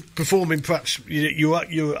 Then you're performing perhaps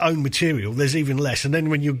your own material, there's even less. And then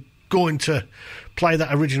when you're going to play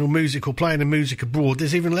that original music or playing the music abroad,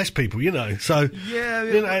 there's even less people, So,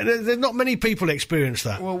 there's not many people experience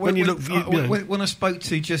that. Well, when I spoke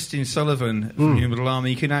to Justin Sullivan from New Model Army,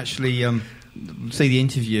 you can actually... see the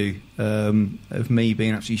interview of me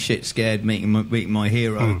being absolutely shit scared meeting my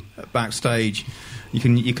hero backstage.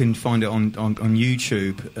 You can find it on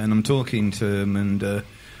YouTube, and I'm talking to him, and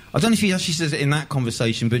I don't know if he actually says it in that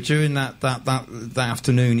conversation, but during that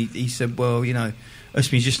afternoon, he said, "Well, you know, us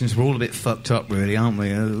musicians we're all a bit fucked up, really, aren't we?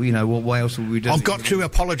 You know, what else would we do?" I've got to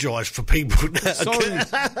apologise for people. Sorry,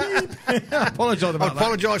 apologise about that.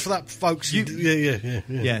 Apologise for that, folks.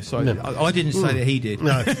 Yeah, sorry, No. I didn't say that he did.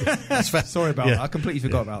 No, that's fair. Sorry about that. I completely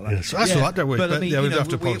forgot about that. Yeah, so that's all right, don't we? But I mean, we you know, have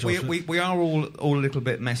to apologise. we are all a little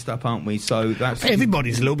bit messed up, aren't we? So that's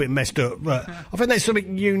everybody's a little bit messed up. But I think there's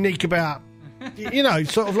something unique about, you know,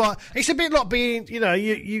 sort of like it's a bit like being, you know,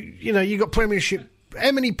 you got Premiership.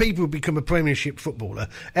 How many people become a Premiership footballer?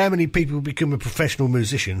 How many people become a professional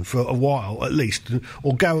musician for a while, at least,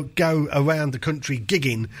 or go around the country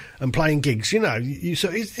gigging and playing gigs? You know, so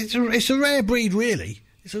it's a rare breed, really.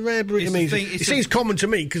 It's a rare breed. I mean, it seems common to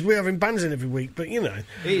me because we're having bands in every week. But you know,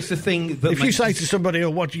 it's the thing that if you say to somebody,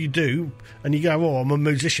 "Oh, what do you do?" and you go, "Oh, I'm a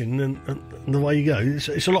musician," and the way you go,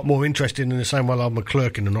 it's a lot more interesting than the same way I'm a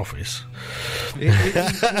clerk in an office.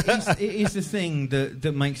 It is the thing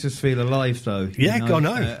that makes us feel alive, though. Yeah, I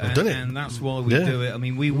know. I've done it, and that's why we do it. I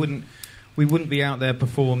mean, we wouldn't be out there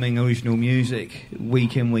performing original music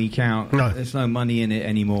week in, week out. No. There's no money in it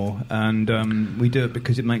anymore, and we do it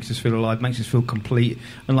because it makes us feel alive, makes us feel complete.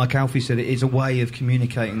 And like Alfie said, it is a way of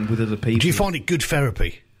communicating with other people. Do you find it good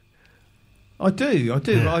therapy? I do.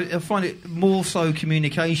 Yeah. I find it more so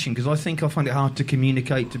communication, because I think I find it hard to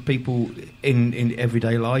communicate to people in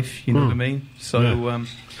everyday life, you know what I mean? So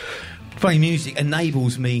playing music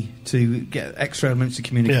enables me to get extra elements of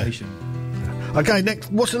communication. Yeah. Okay,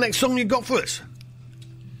 what's the next song you got for us?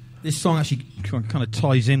 This song actually kind of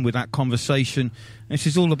ties in with that conversation. This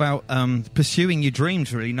is all about pursuing your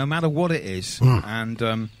dreams, really, no matter what it is.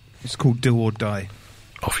 And it's called Do or Die.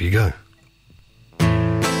 Off you go.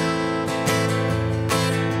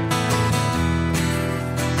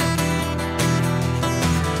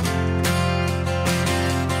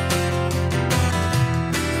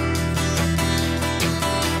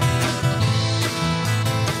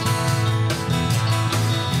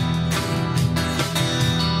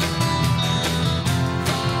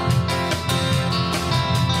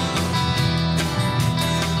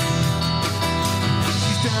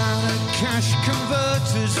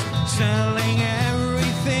 selling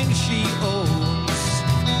everything she owns.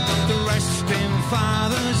 The rest in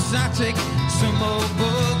father's attic, some more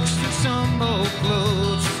books and some more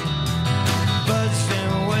clothes.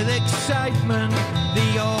 Buzzing with excitement, the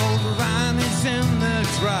old van is in the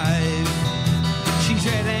drive. She's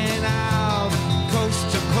heading out coast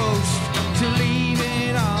to coast to leave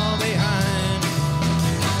it all behind.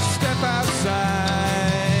 Step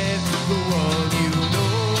outside the world you know.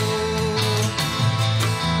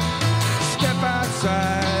 Step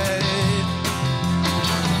outside.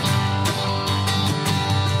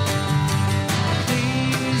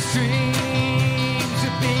 These dreams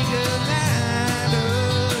are bigger than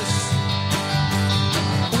us.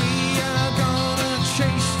 We are gonna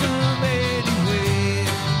chase them anyway.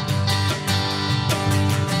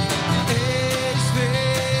 Is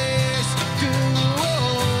this do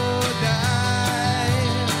or die?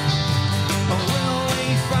 Or will we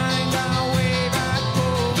find our way back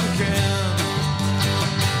home again?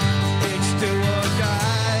 It's do or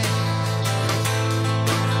die.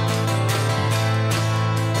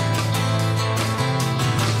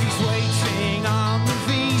 He's waiting on the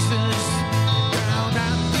visas down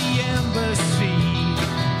at the embassy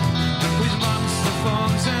with monster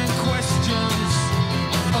forms and questions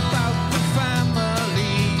about the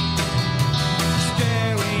family.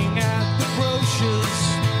 Staring at the brochures,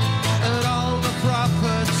 at all the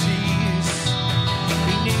properties.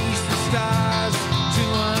 He needs the stars to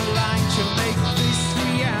align to make this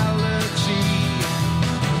reality.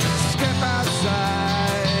 Step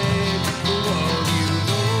outside the world you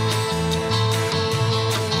know.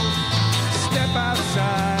 Step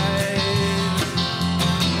outside.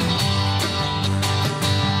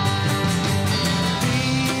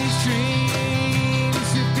 These dreams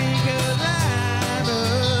are bigger than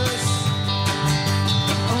us.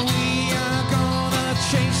 We are gonna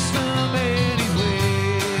chase them anyway.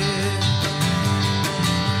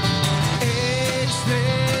 It's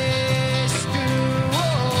this do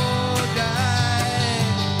or die.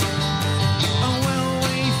 And will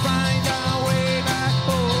we find our way back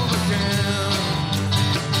home again?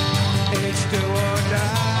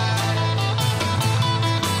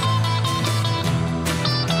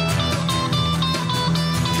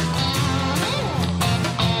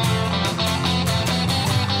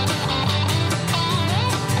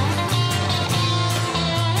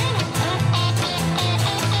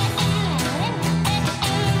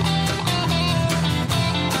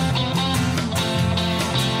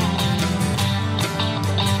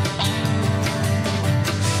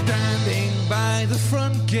 by the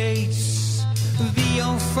front gates of the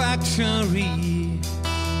old factory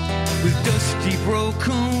with dusty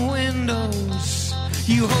broken windows.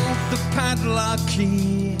 You hold the padlock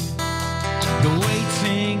key. The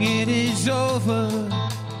waiting, it is over.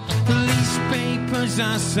 Police papers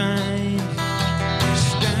are signed.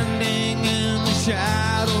 Standing in the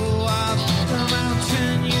shadow of the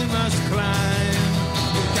mountain you must climb.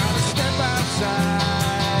 You gotta step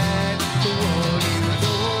outside the world you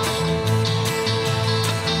know.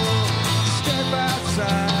 Step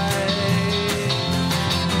outside.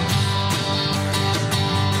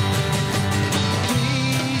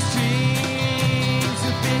 These dreams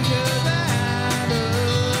are bigger than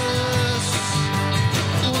us.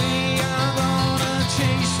 We are gonna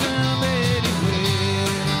chase them anywhere.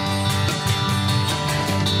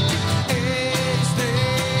 It's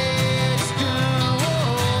this girl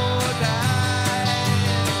or die.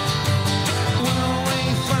 Will we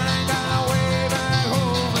find our way back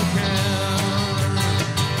home again?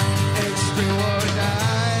 It's do or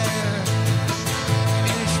die.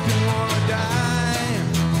 It's do or die.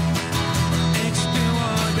 It's do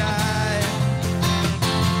or die.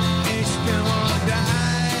 It's do or die.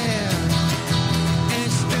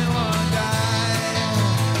 It's do or die.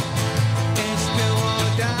 It's do or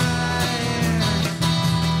die.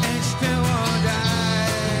 It's do or die.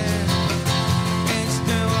 It's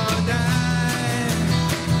do or die.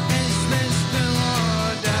 It's this do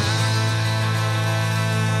or die.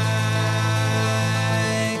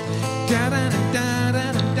 Da da da da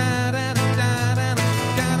da da da da da da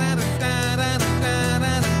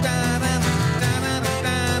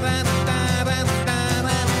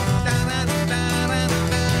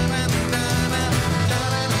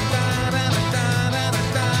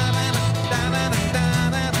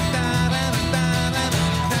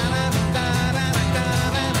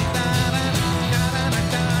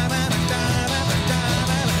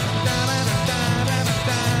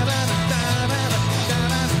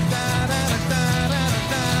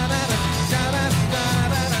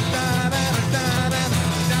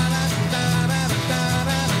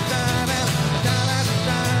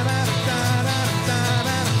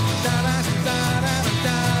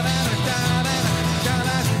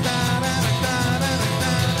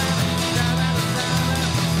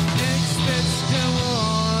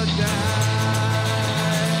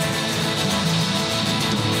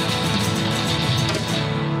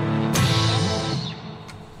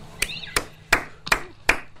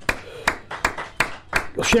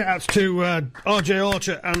Shout outs to RJ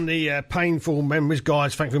Archer and the Painful Memories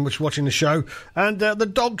guys. Thank you very much for watching the show. And the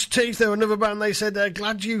Dog's Teeth, they're another band. They said,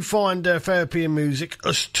 glad you find therapy and music,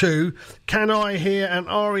 us too. Can I hear an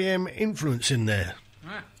REM influence in there?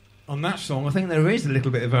 On that song, I think there is a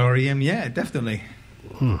little bit of REM, yeah, definitely.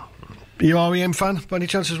 Are you an REM fan by any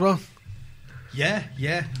chance as well? Yeah.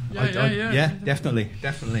 Yeah, definitely.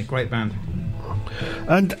 Great band.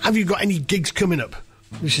 And have you got any gigs coming up?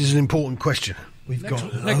 This is an important question. We've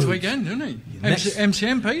got next weekend, isn't it?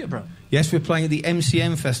 MCM Peterborough. Yes, we're playing at the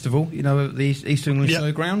MCM Festival, you know, at the East England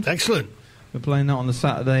Showground. Excellent. We're playing that on the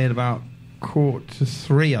Saturday at about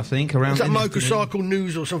 3:15, I think. Around is that Motorcycle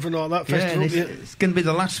News or something like that festival? Yeah, it's going to be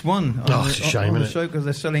the last one. It's a shame, isn't it? Show because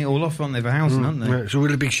they're selling it all off, aren't they, for housing, aren't they? Yeah, it's a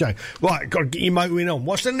really big shame. Right, got to get your motoring on.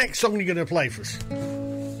 What's the next song you're going to play for us? I'm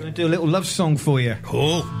going to do a little love song for you.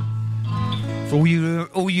 Cool. For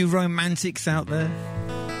all you romantics out there.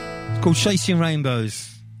 It's called Chasing Rainbows.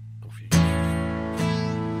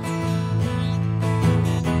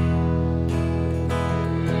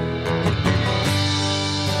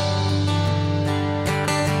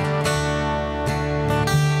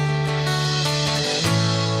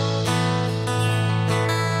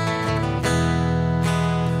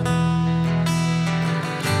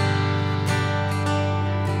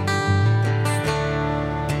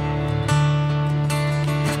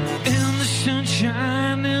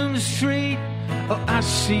 I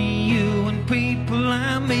see you and people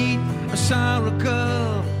I meet. I saw a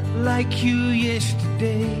girl like you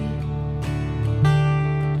yesterday,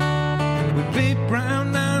 with big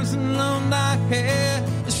brown eyes and long dark hair,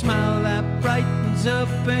 a smile that brightens up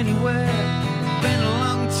anywhere. Been a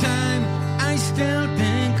long time, I still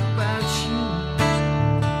think about you.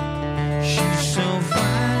 She's so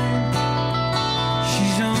fine,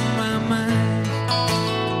 she's on my mind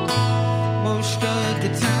most of the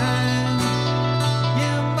time.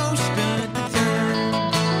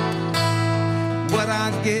 What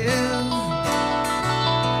I'd give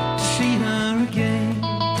to see her again.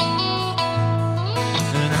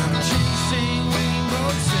 And I'm chasing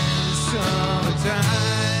rainbows in the summertime.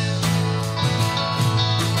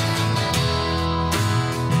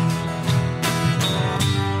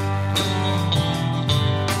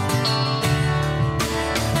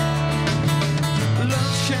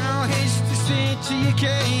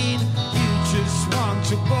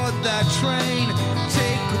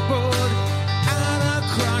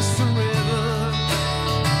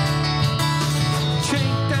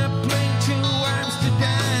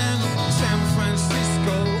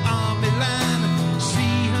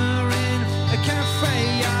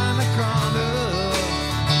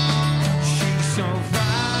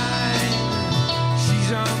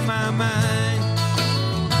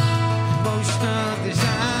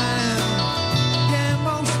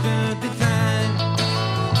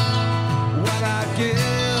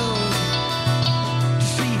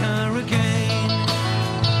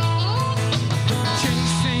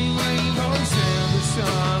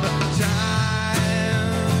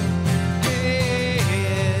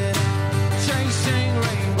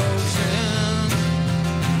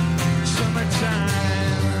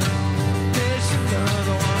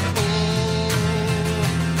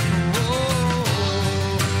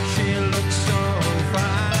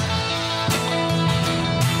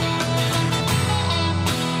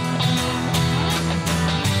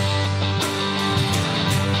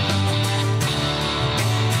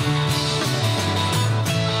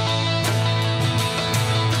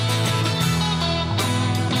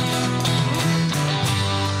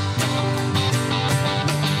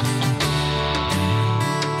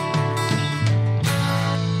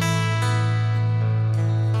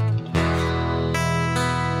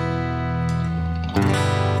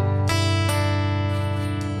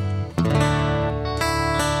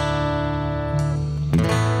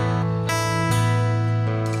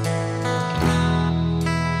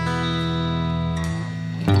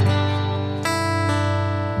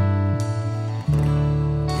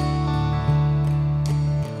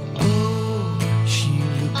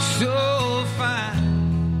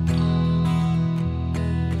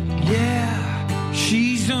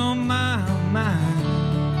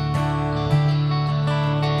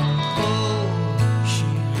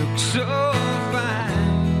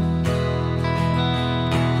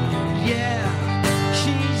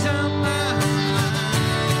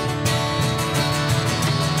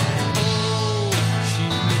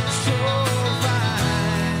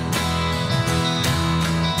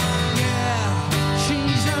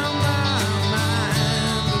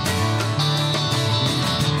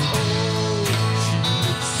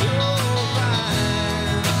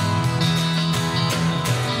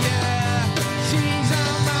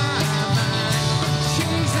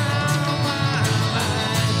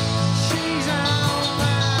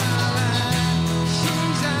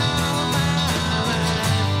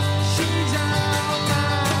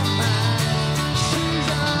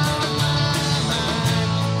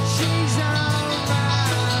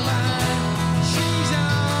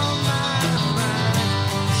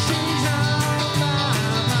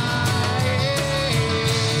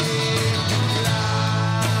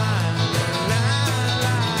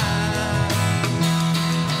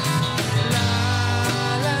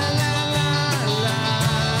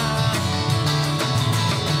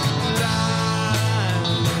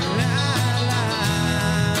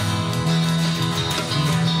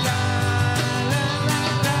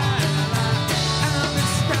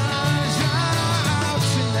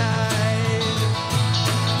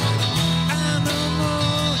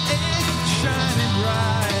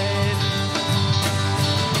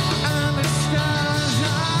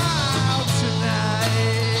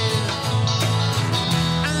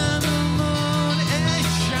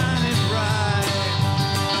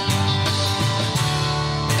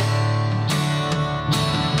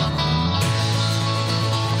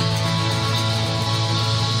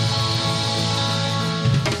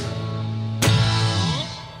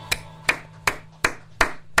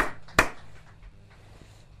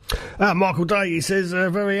 Michael Day, he says,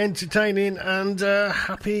 very entertaining and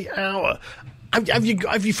happy hour. Have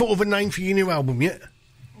you thought of a name for your new album yet?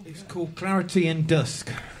 It's called Clarity and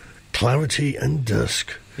Dusk. Clarity and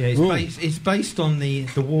Dusk. Yeah, it's based on the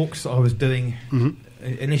walks that I was doing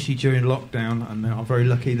initially during lockdown, and I'm very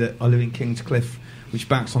lucky that I live in Kingscliff, which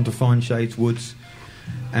backs onto Fine Shades Woods,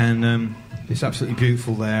 and it's absolutely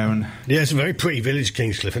beautiful there. And yeah, it's a very pretty village,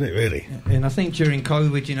 Kingscliff, isn't it, really? And I think during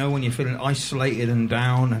COVID, you know, when you're feeling isolated and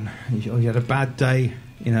down and you had a bad day,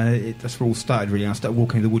 you know, that's where it all started, really. I started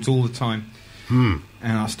walking in the woods all the time. And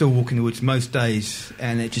I still walk in the woods most days,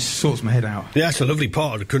 and it just sorts my head out. Yeah, it's a lovely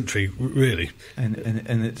part of the country, really.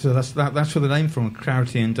 So that's where the name from,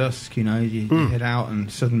 Clarity and Dusk. You know, you head out, and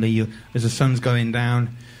suddenly, as the sun's going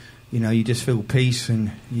down, you know, you just feel peace,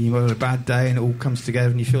 and you have a bad day, and it all comes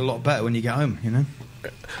together, and you feel a lot better when you get home. You know.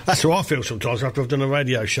 That's how I feel sometimes after I've done a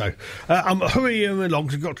radio show. I'm hurrying along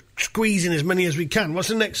because we've got to squeeze in as many as we can. What's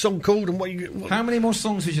the next song called? And how many more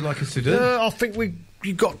songs would you like us to do? I think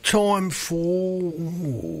you've got time for,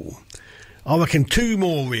 I reckon, 2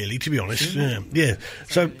 more, really, to be honest. Yeah.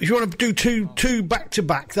 So if you want to do two back to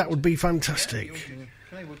back, that would be fantastic.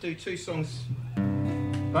 Okay, we'll do 2 songs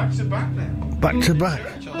back to back then. Back to back.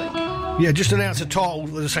 Yeah, just announce a title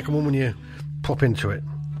of the second one when you pop into it.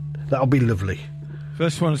 That'll be lovely.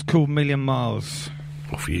 First one is called Million Miles.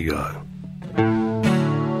 Off you go.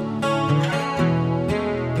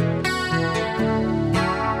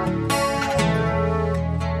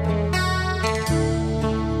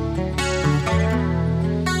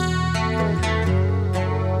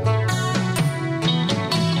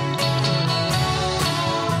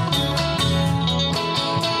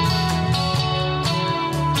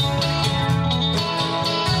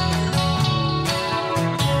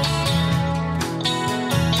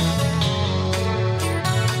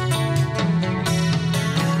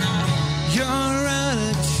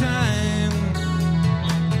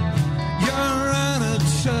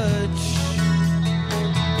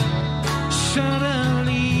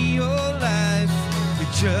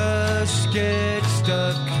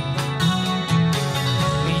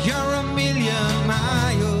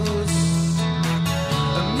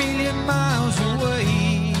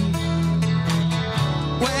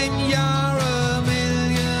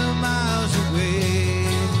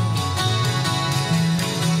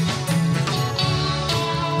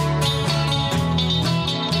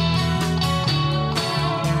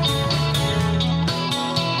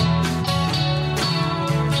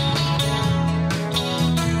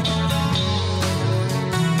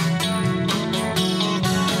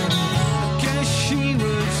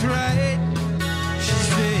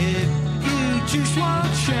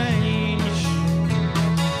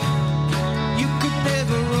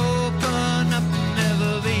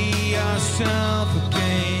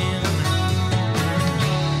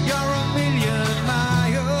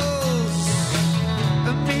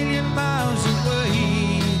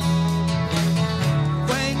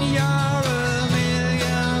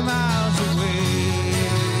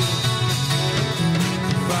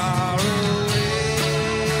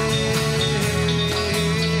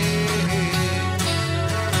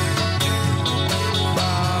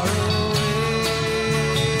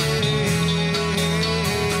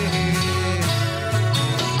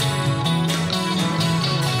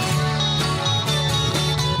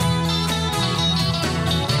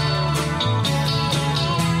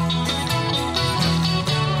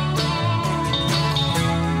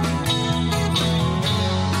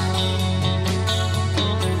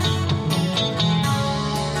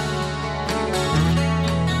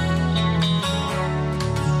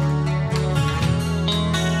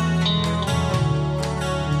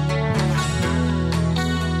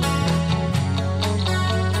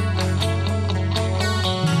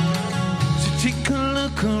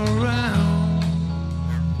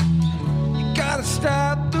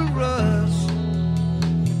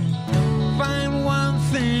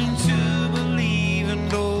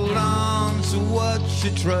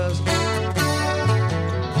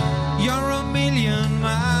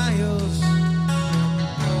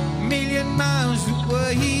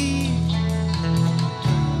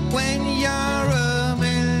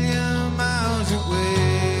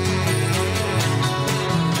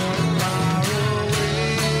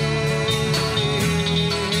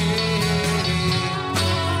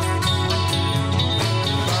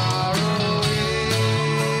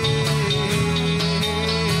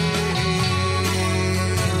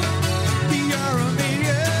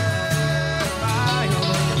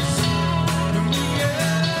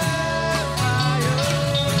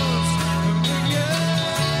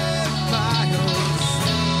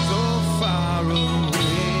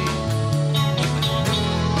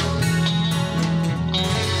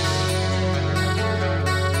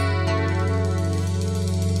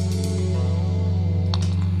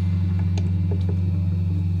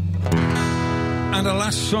 the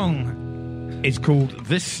last song is called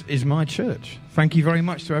This Is My Church. Thank you very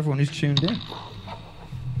much to everyone who's tuned in.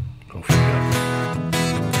 Off you go.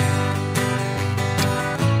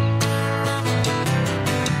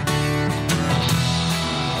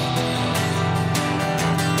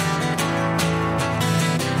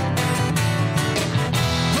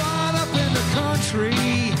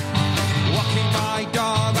 Walking my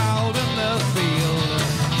dog out in the field,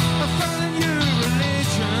 I found a new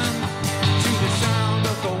religion to the sound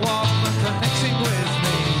of the Walkman connecting with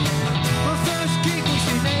me. My first gig was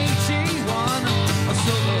in 81. I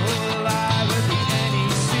saw the whole live at the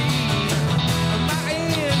NEC. And my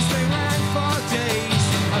ears, they rang for days.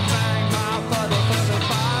 I thank my father for the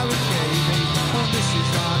fire it gave me. Oh, this is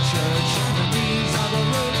our church, and these are the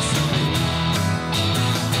roots of me.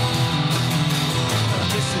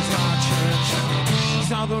 This is our church,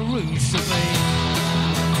 these are the roots of me.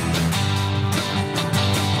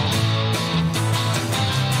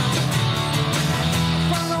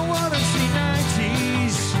 From the world of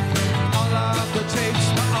C90s, all of the tapes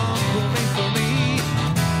my uncle made for me.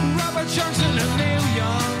 Robert Johnson and Neil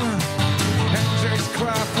Young, Hendrix,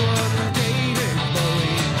 Kraftwerk and David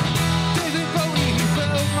Bowie. David Bowie, he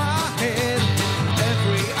filled my head.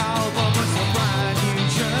 Every album was a brand new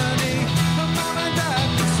journey. Mom and Dad,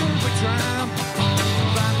 the Supertramp,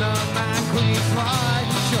 Van der Man, Queen, Clyde,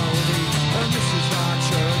 and Jody. And this is our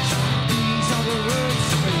church, these are the roots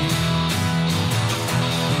of me.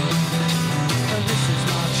 And this is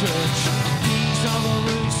my church, these are the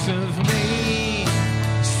roots of me.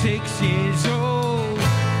 6 years old,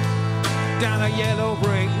 down a yellow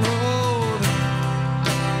brick road.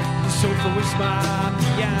 The sofa was my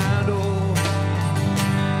piano.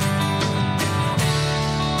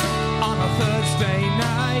 On a Thursday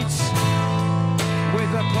night,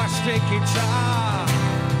 with a plastic guitar,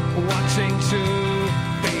 wanting to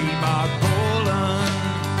be Mark Bolan.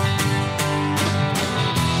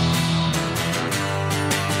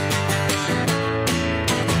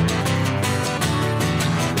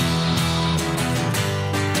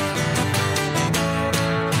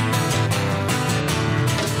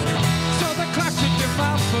 So the classic of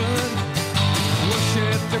Alfred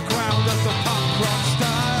worshipped the ground of the punk rock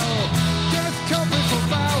style. Death coming from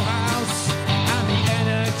Bauhaus and the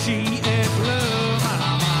energy it blew my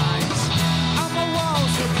mind. On the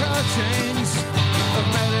walls were curtains of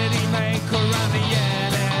Melody Maker and the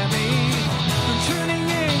enemy. I'm tuning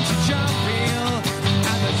in to John Peel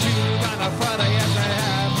and the Tube and the Friday as they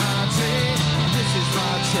have my tea. This is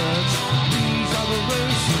my church, these are the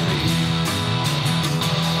roots of me.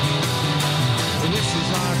 This is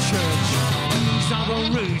our church, these are the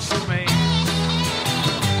roots of me.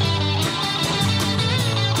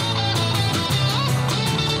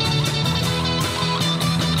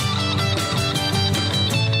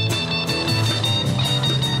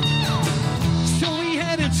 So we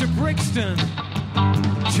headed to Brixton,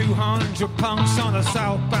 200 punks on a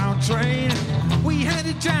southbound train. We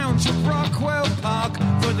headed down to Brockwell Park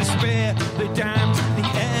for the spear, the damned, the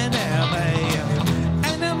NMA.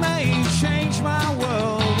 NMA changed my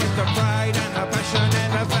world with the pride and the passion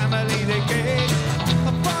and the family they gave. I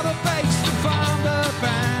bought a bass and found a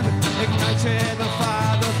band, ignited the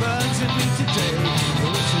fire that burns in me today.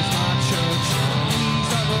 Well, this is my church, these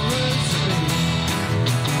are the roots of me.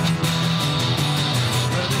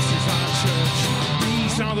 Well, this is our church,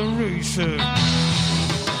 these are the roots of me.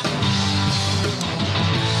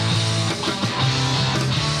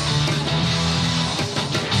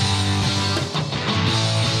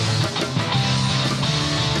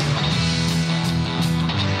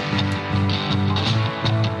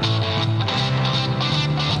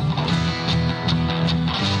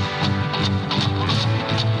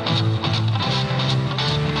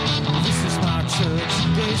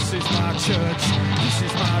 Church, this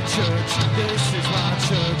is my church, this is my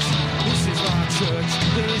church, this is my church, this is my church,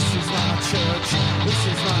 this is my church, this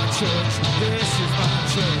is my church, this is my church, this is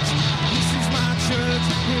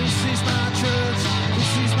my church, this is my church,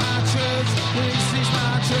 this is my church, this is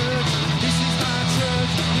my church, this is my church,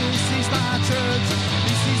 this is my church,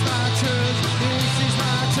 this is my church, this is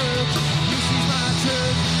my church, this is my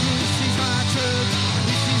church, this is my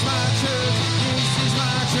church, this is my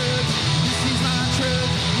church, this is my church.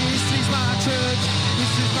 This is my church,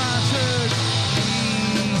 this is my church,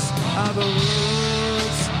 these are the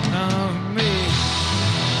roots of me.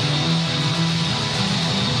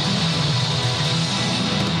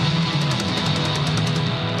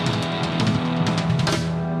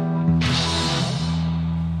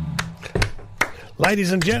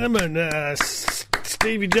 Ladies and gentlemen,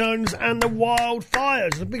 Stevie Jones and the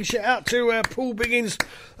Wildfires. A big shout out to Paul Biggins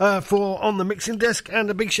for on the mixing desk, and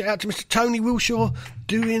a big shout out to Mr. Tony Wilshaw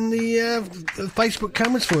doing the Facebook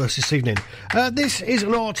cameras for us this evening. This is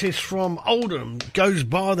an artist from Oldham, goes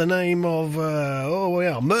by the name of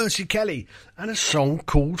Mercy Kelly, and a song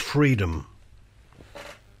called Freedom.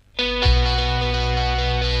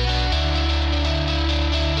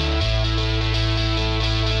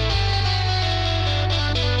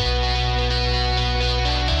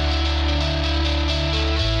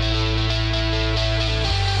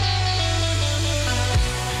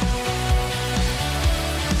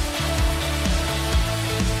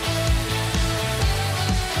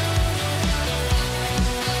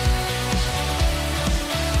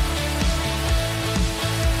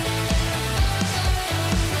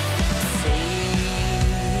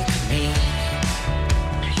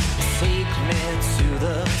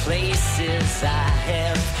 Places I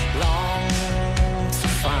have longed to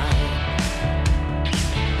find.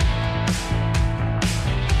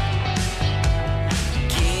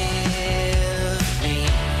 Give me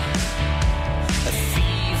a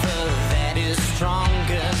fever that is strong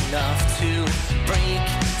enough to break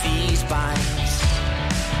these binds.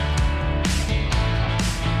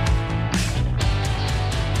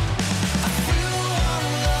 I threw all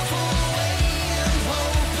love away and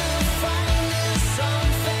hope to find this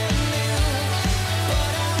something new,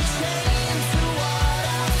 but I'm chained to what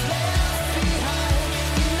I've left behind.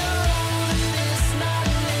 You know that it's not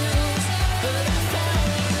news, but I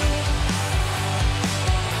found you.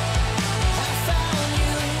 I found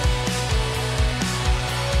you.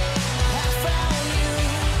 I found you.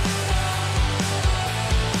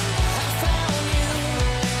 I found you.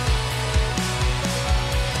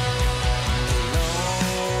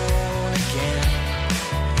 Alone again,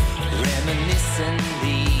 reminiscing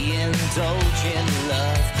the indulgent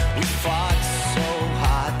love we fought so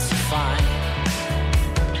hard to find.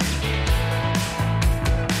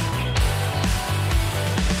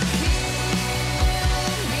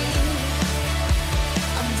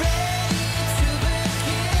 I'm ready to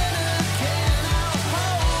begin again. I'll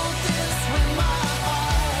hold this with my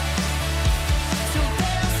heart till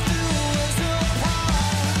death do us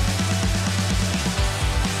apart.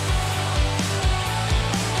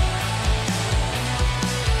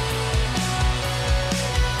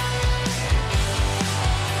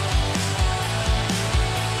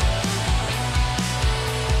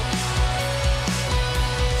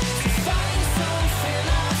 Find something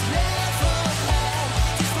I've never had.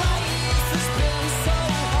 This life has been so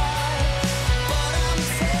hard, but I'm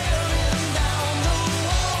tearing down the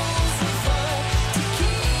walls of earth to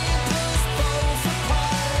keep us both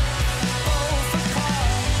apart, both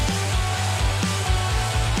apart,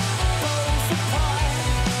 both apart.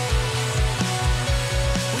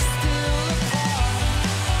 We're still apart.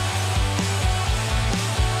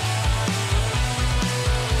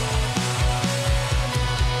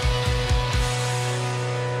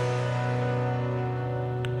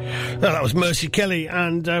 Well, that was Mercy Kelly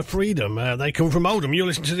and Freedom. They come from Oldham. You're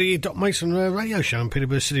listening to the Doc Mason radio show on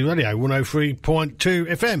Peterborough City Radio, 103.2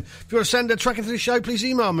 FM. If you want to send a track into the show, please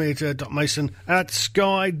email me at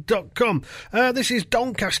docmason@sky.com. This is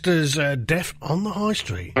Doncaster's Death on the High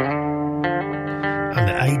Street and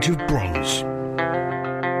the Age of Bronze.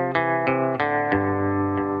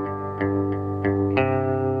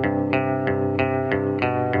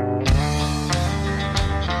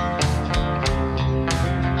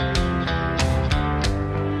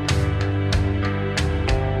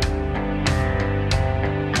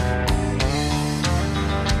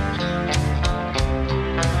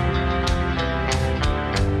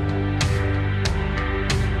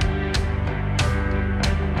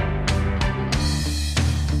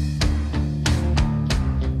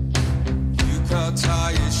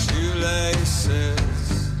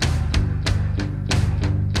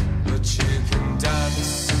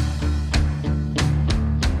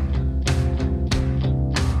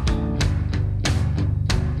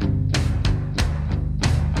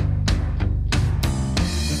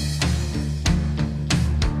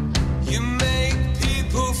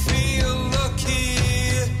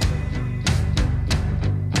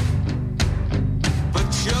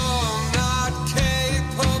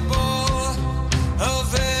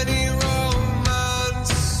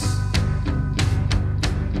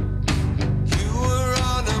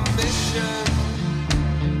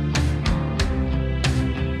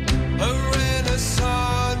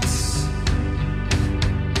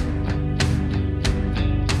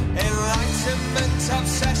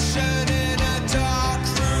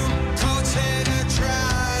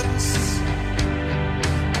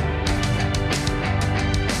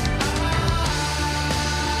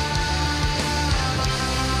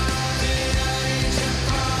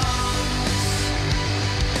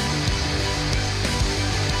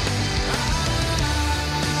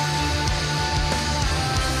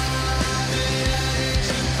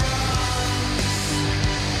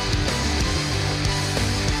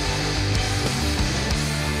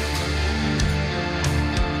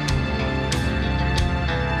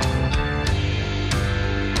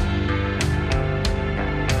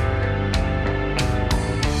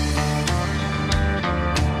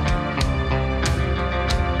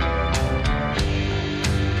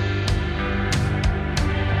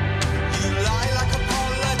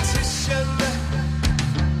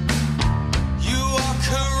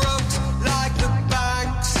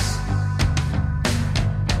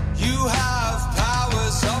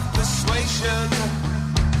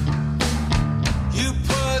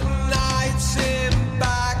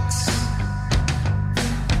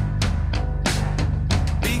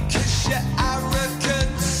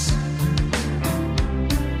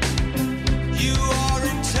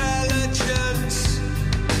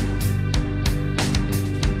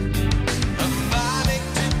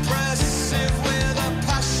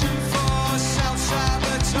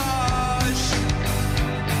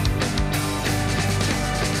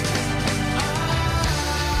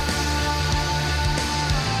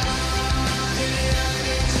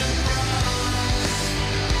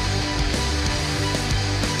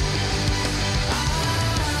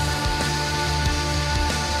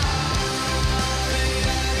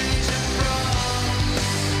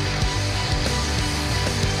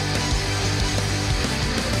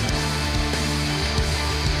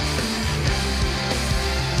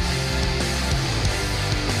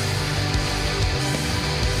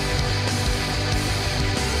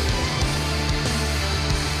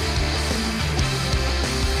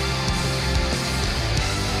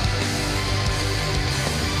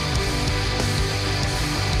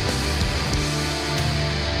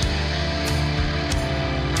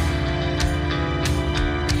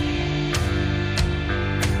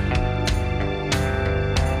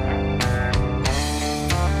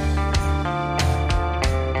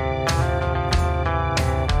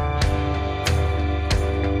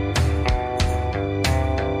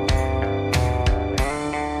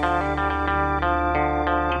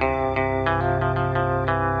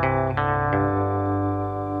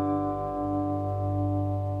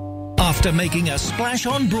 After making a splash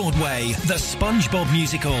on Broadway, the SpongeBob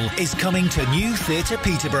musical is coming to New Theatre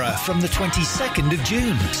Peterborough from the 22nd of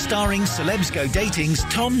June, starring Celebs Go Dating's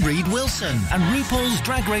Tom Reed-Wilson and RuPaul's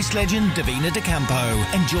Drag Race legend Davina De Campo.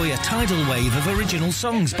 Enjoy a tidal wave of original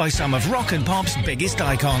songs by some of rock and pop's biggest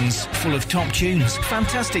icons, full of top tunes,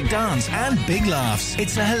 fantastic dance and big laughs.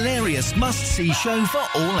 It's a hilarious must-see show for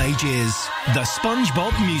all ages. The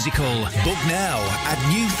SpongeBob musical. Book now at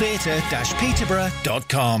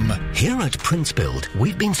newtheatre-peterborough.com. Here at Prince Build,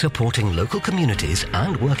 we've been supporting local communities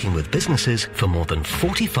and working with businesses for more than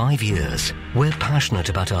 45 years. We're passionate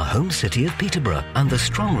about our home city of Peterborough and the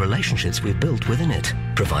strong relationships we've built within it,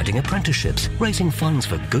 providing apprenticeships, raising funds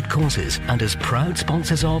for good causes, and as proud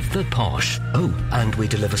sponsors of The Posh. Oh, and we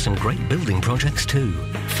deliver some great building projects too.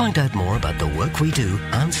 Find out more about the work we do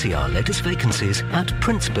and see our latest vacancies at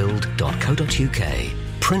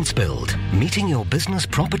princebuild.co.uk. Prince Build, meeting your business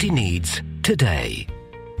property needs today.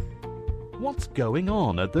 What's going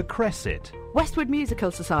on at the Cresset? Westwood Musical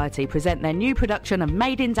Society present their new production of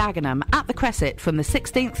Made in Dagenham at the Cresset from the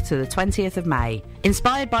 16th to the 20th of May.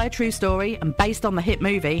 Inspired by a true story and based on the hit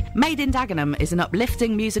movie, Made in Dagenham is an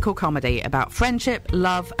uplifting musical comedy about friendship,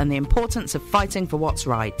 love and the importance of fighting for what's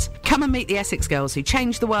right. Come and meet the Essex girls who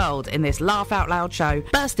changed the world in this laugh-out-loud show,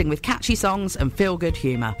 bursting with catchy songs and feel-good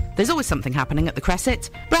humour. There's always something happening at the Cresset.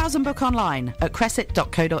 Browse and book online at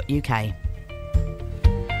cresset.co.uk.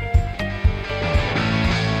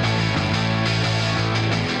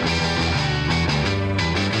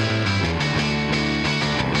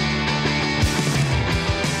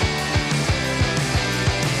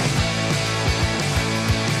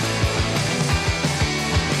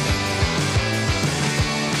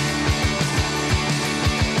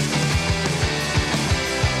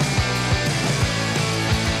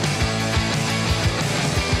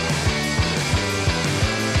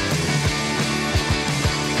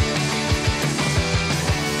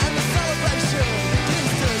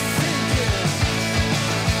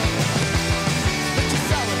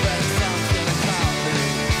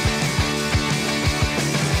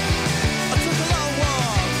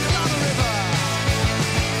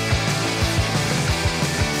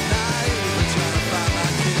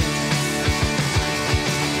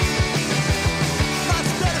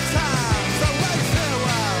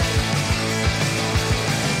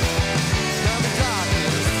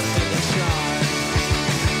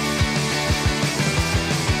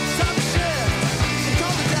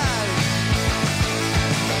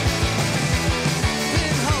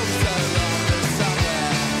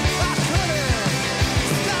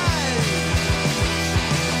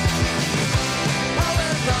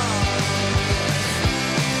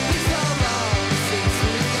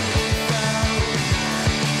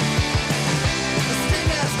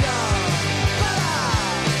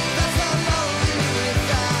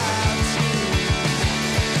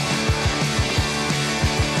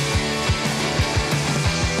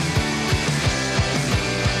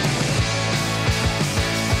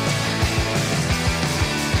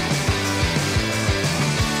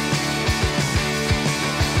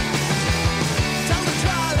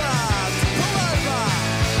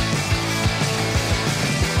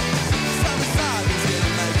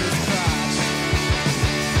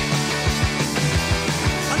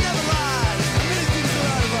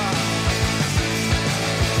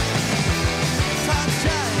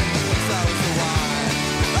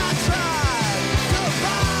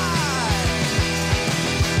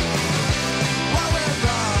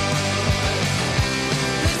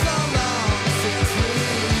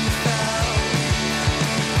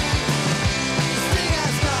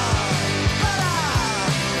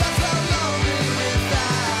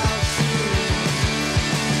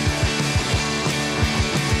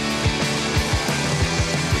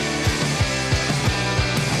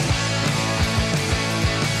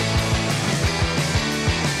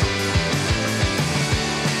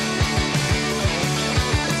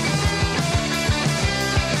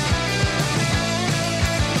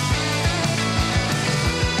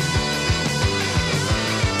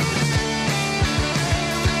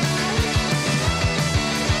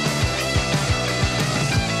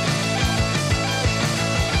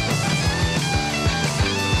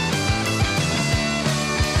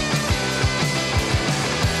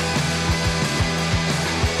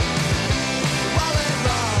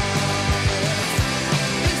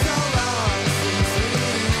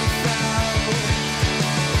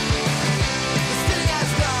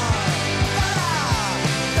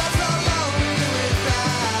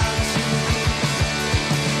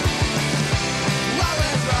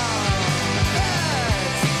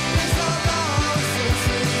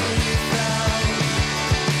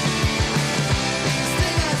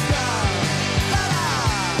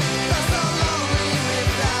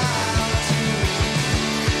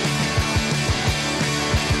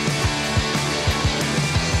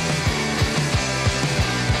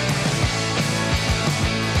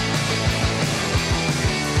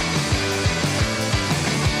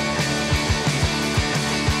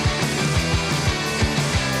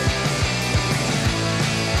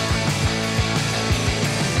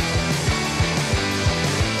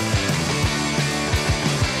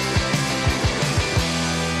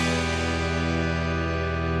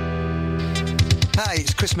 Hi,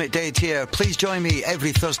 it's Chris McDade here. Please join me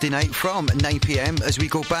every Thursday night from 9pm as we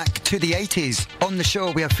go back to the 80s. On the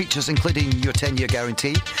show, we have features including your 10-year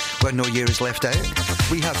guarantee, where no year is left out.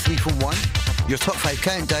 We have 3 from 1, your top 5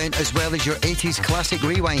 countdown, as well as your 80s classic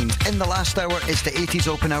rewind. In the last hour, it's the 80s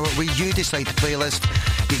open hour where you decide the playlist.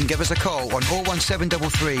 You can give us a call on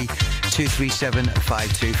 01733 237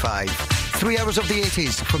 525. 3 hours of the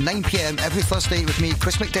 80s from 9pm every Thursday with me,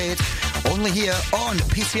 Chris McDade, only here on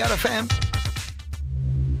PCR FM.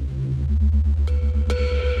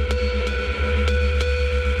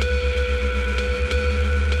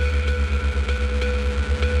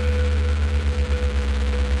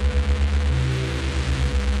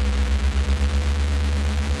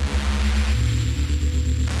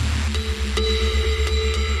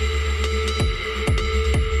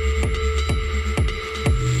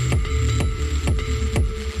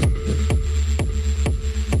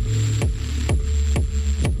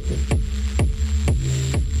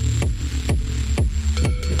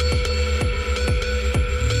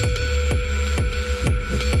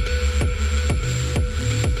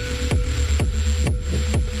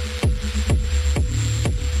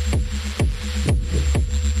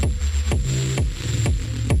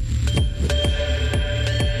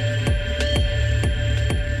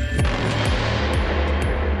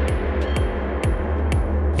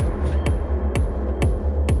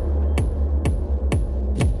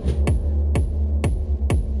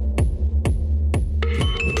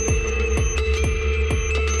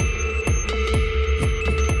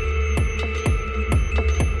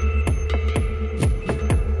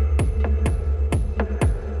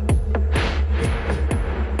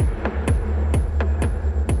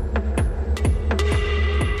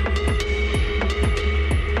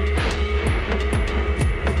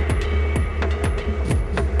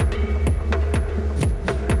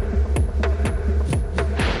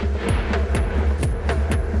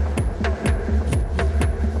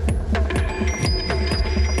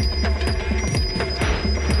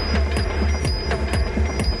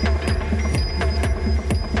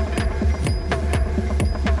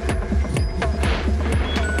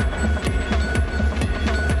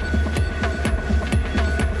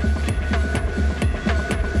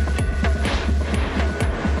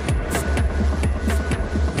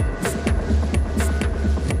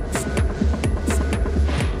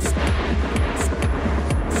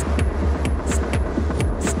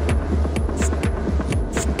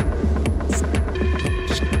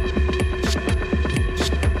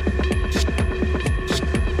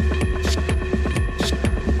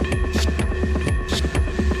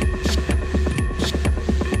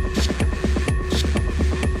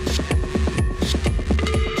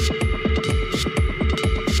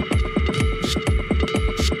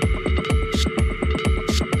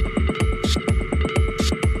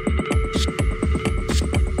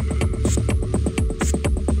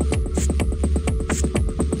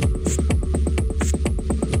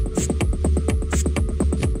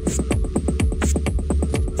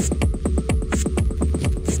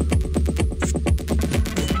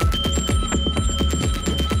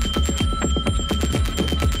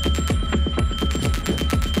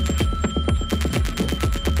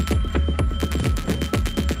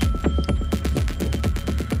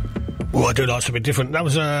 I do like something different. That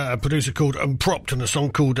was a producer called Unpropped and a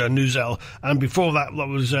song called Nuzel. And before that, that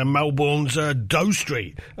was Melbourne's Doe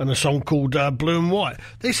Street and a song called Blue and White.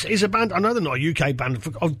 This is a band, I know they're not a UK band.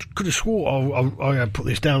 I could have swore I put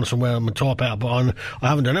this down somewhere on my type out, but I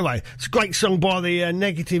haven't done. Anyway, it's a great song by the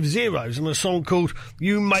Negative Zeros and a song called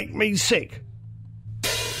You Make Me Sick.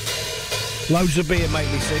 Loads of beer make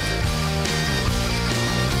me sick.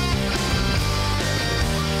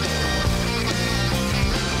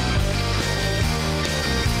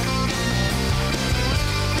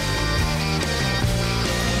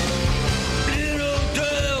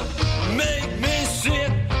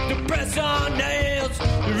 Press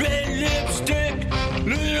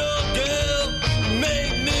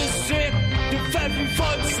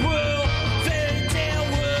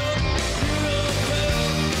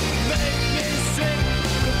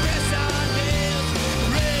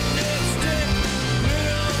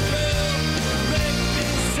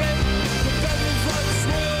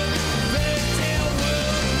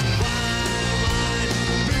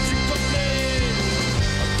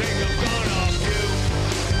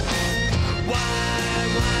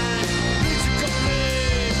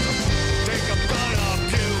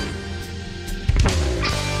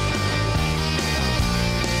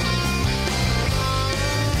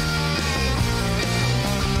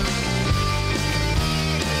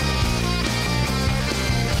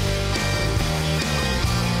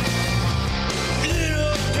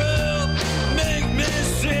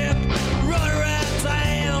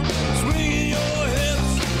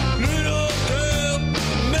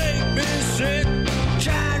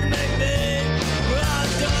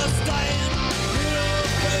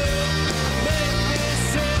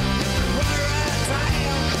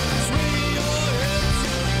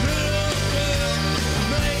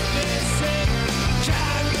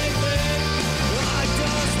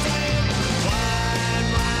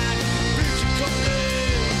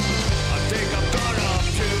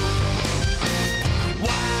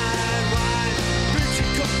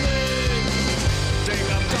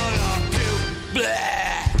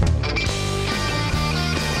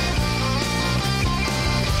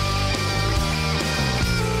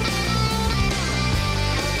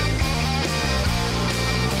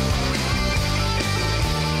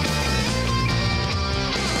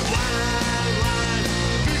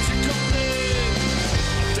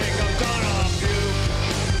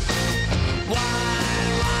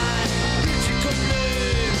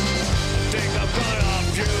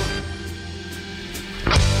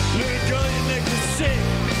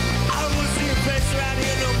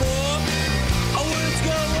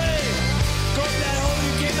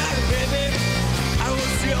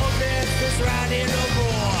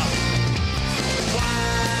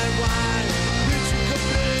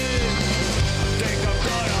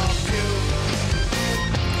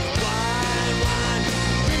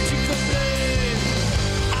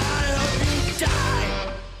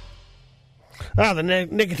The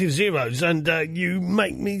Negative Zeros, and You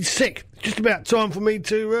Make Me Sick. Just about time for me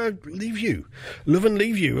to leave you. Love and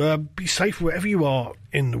leave you. Be safe wherever you are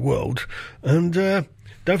in the world. And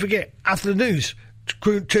don't forget, after the news,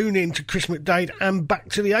 tune in to Chris McDade and Back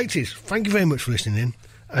to the 80s. Thank you very much for listening in.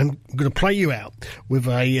 I'm going to play you out with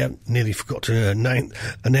a... nearly forgot to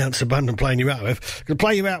announce the band I'm playing you out with. I'm going to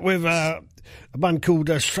play you out with a band called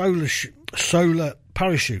Solar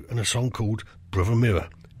Parachute and a song called Brother Mirror.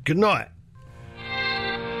 Good night.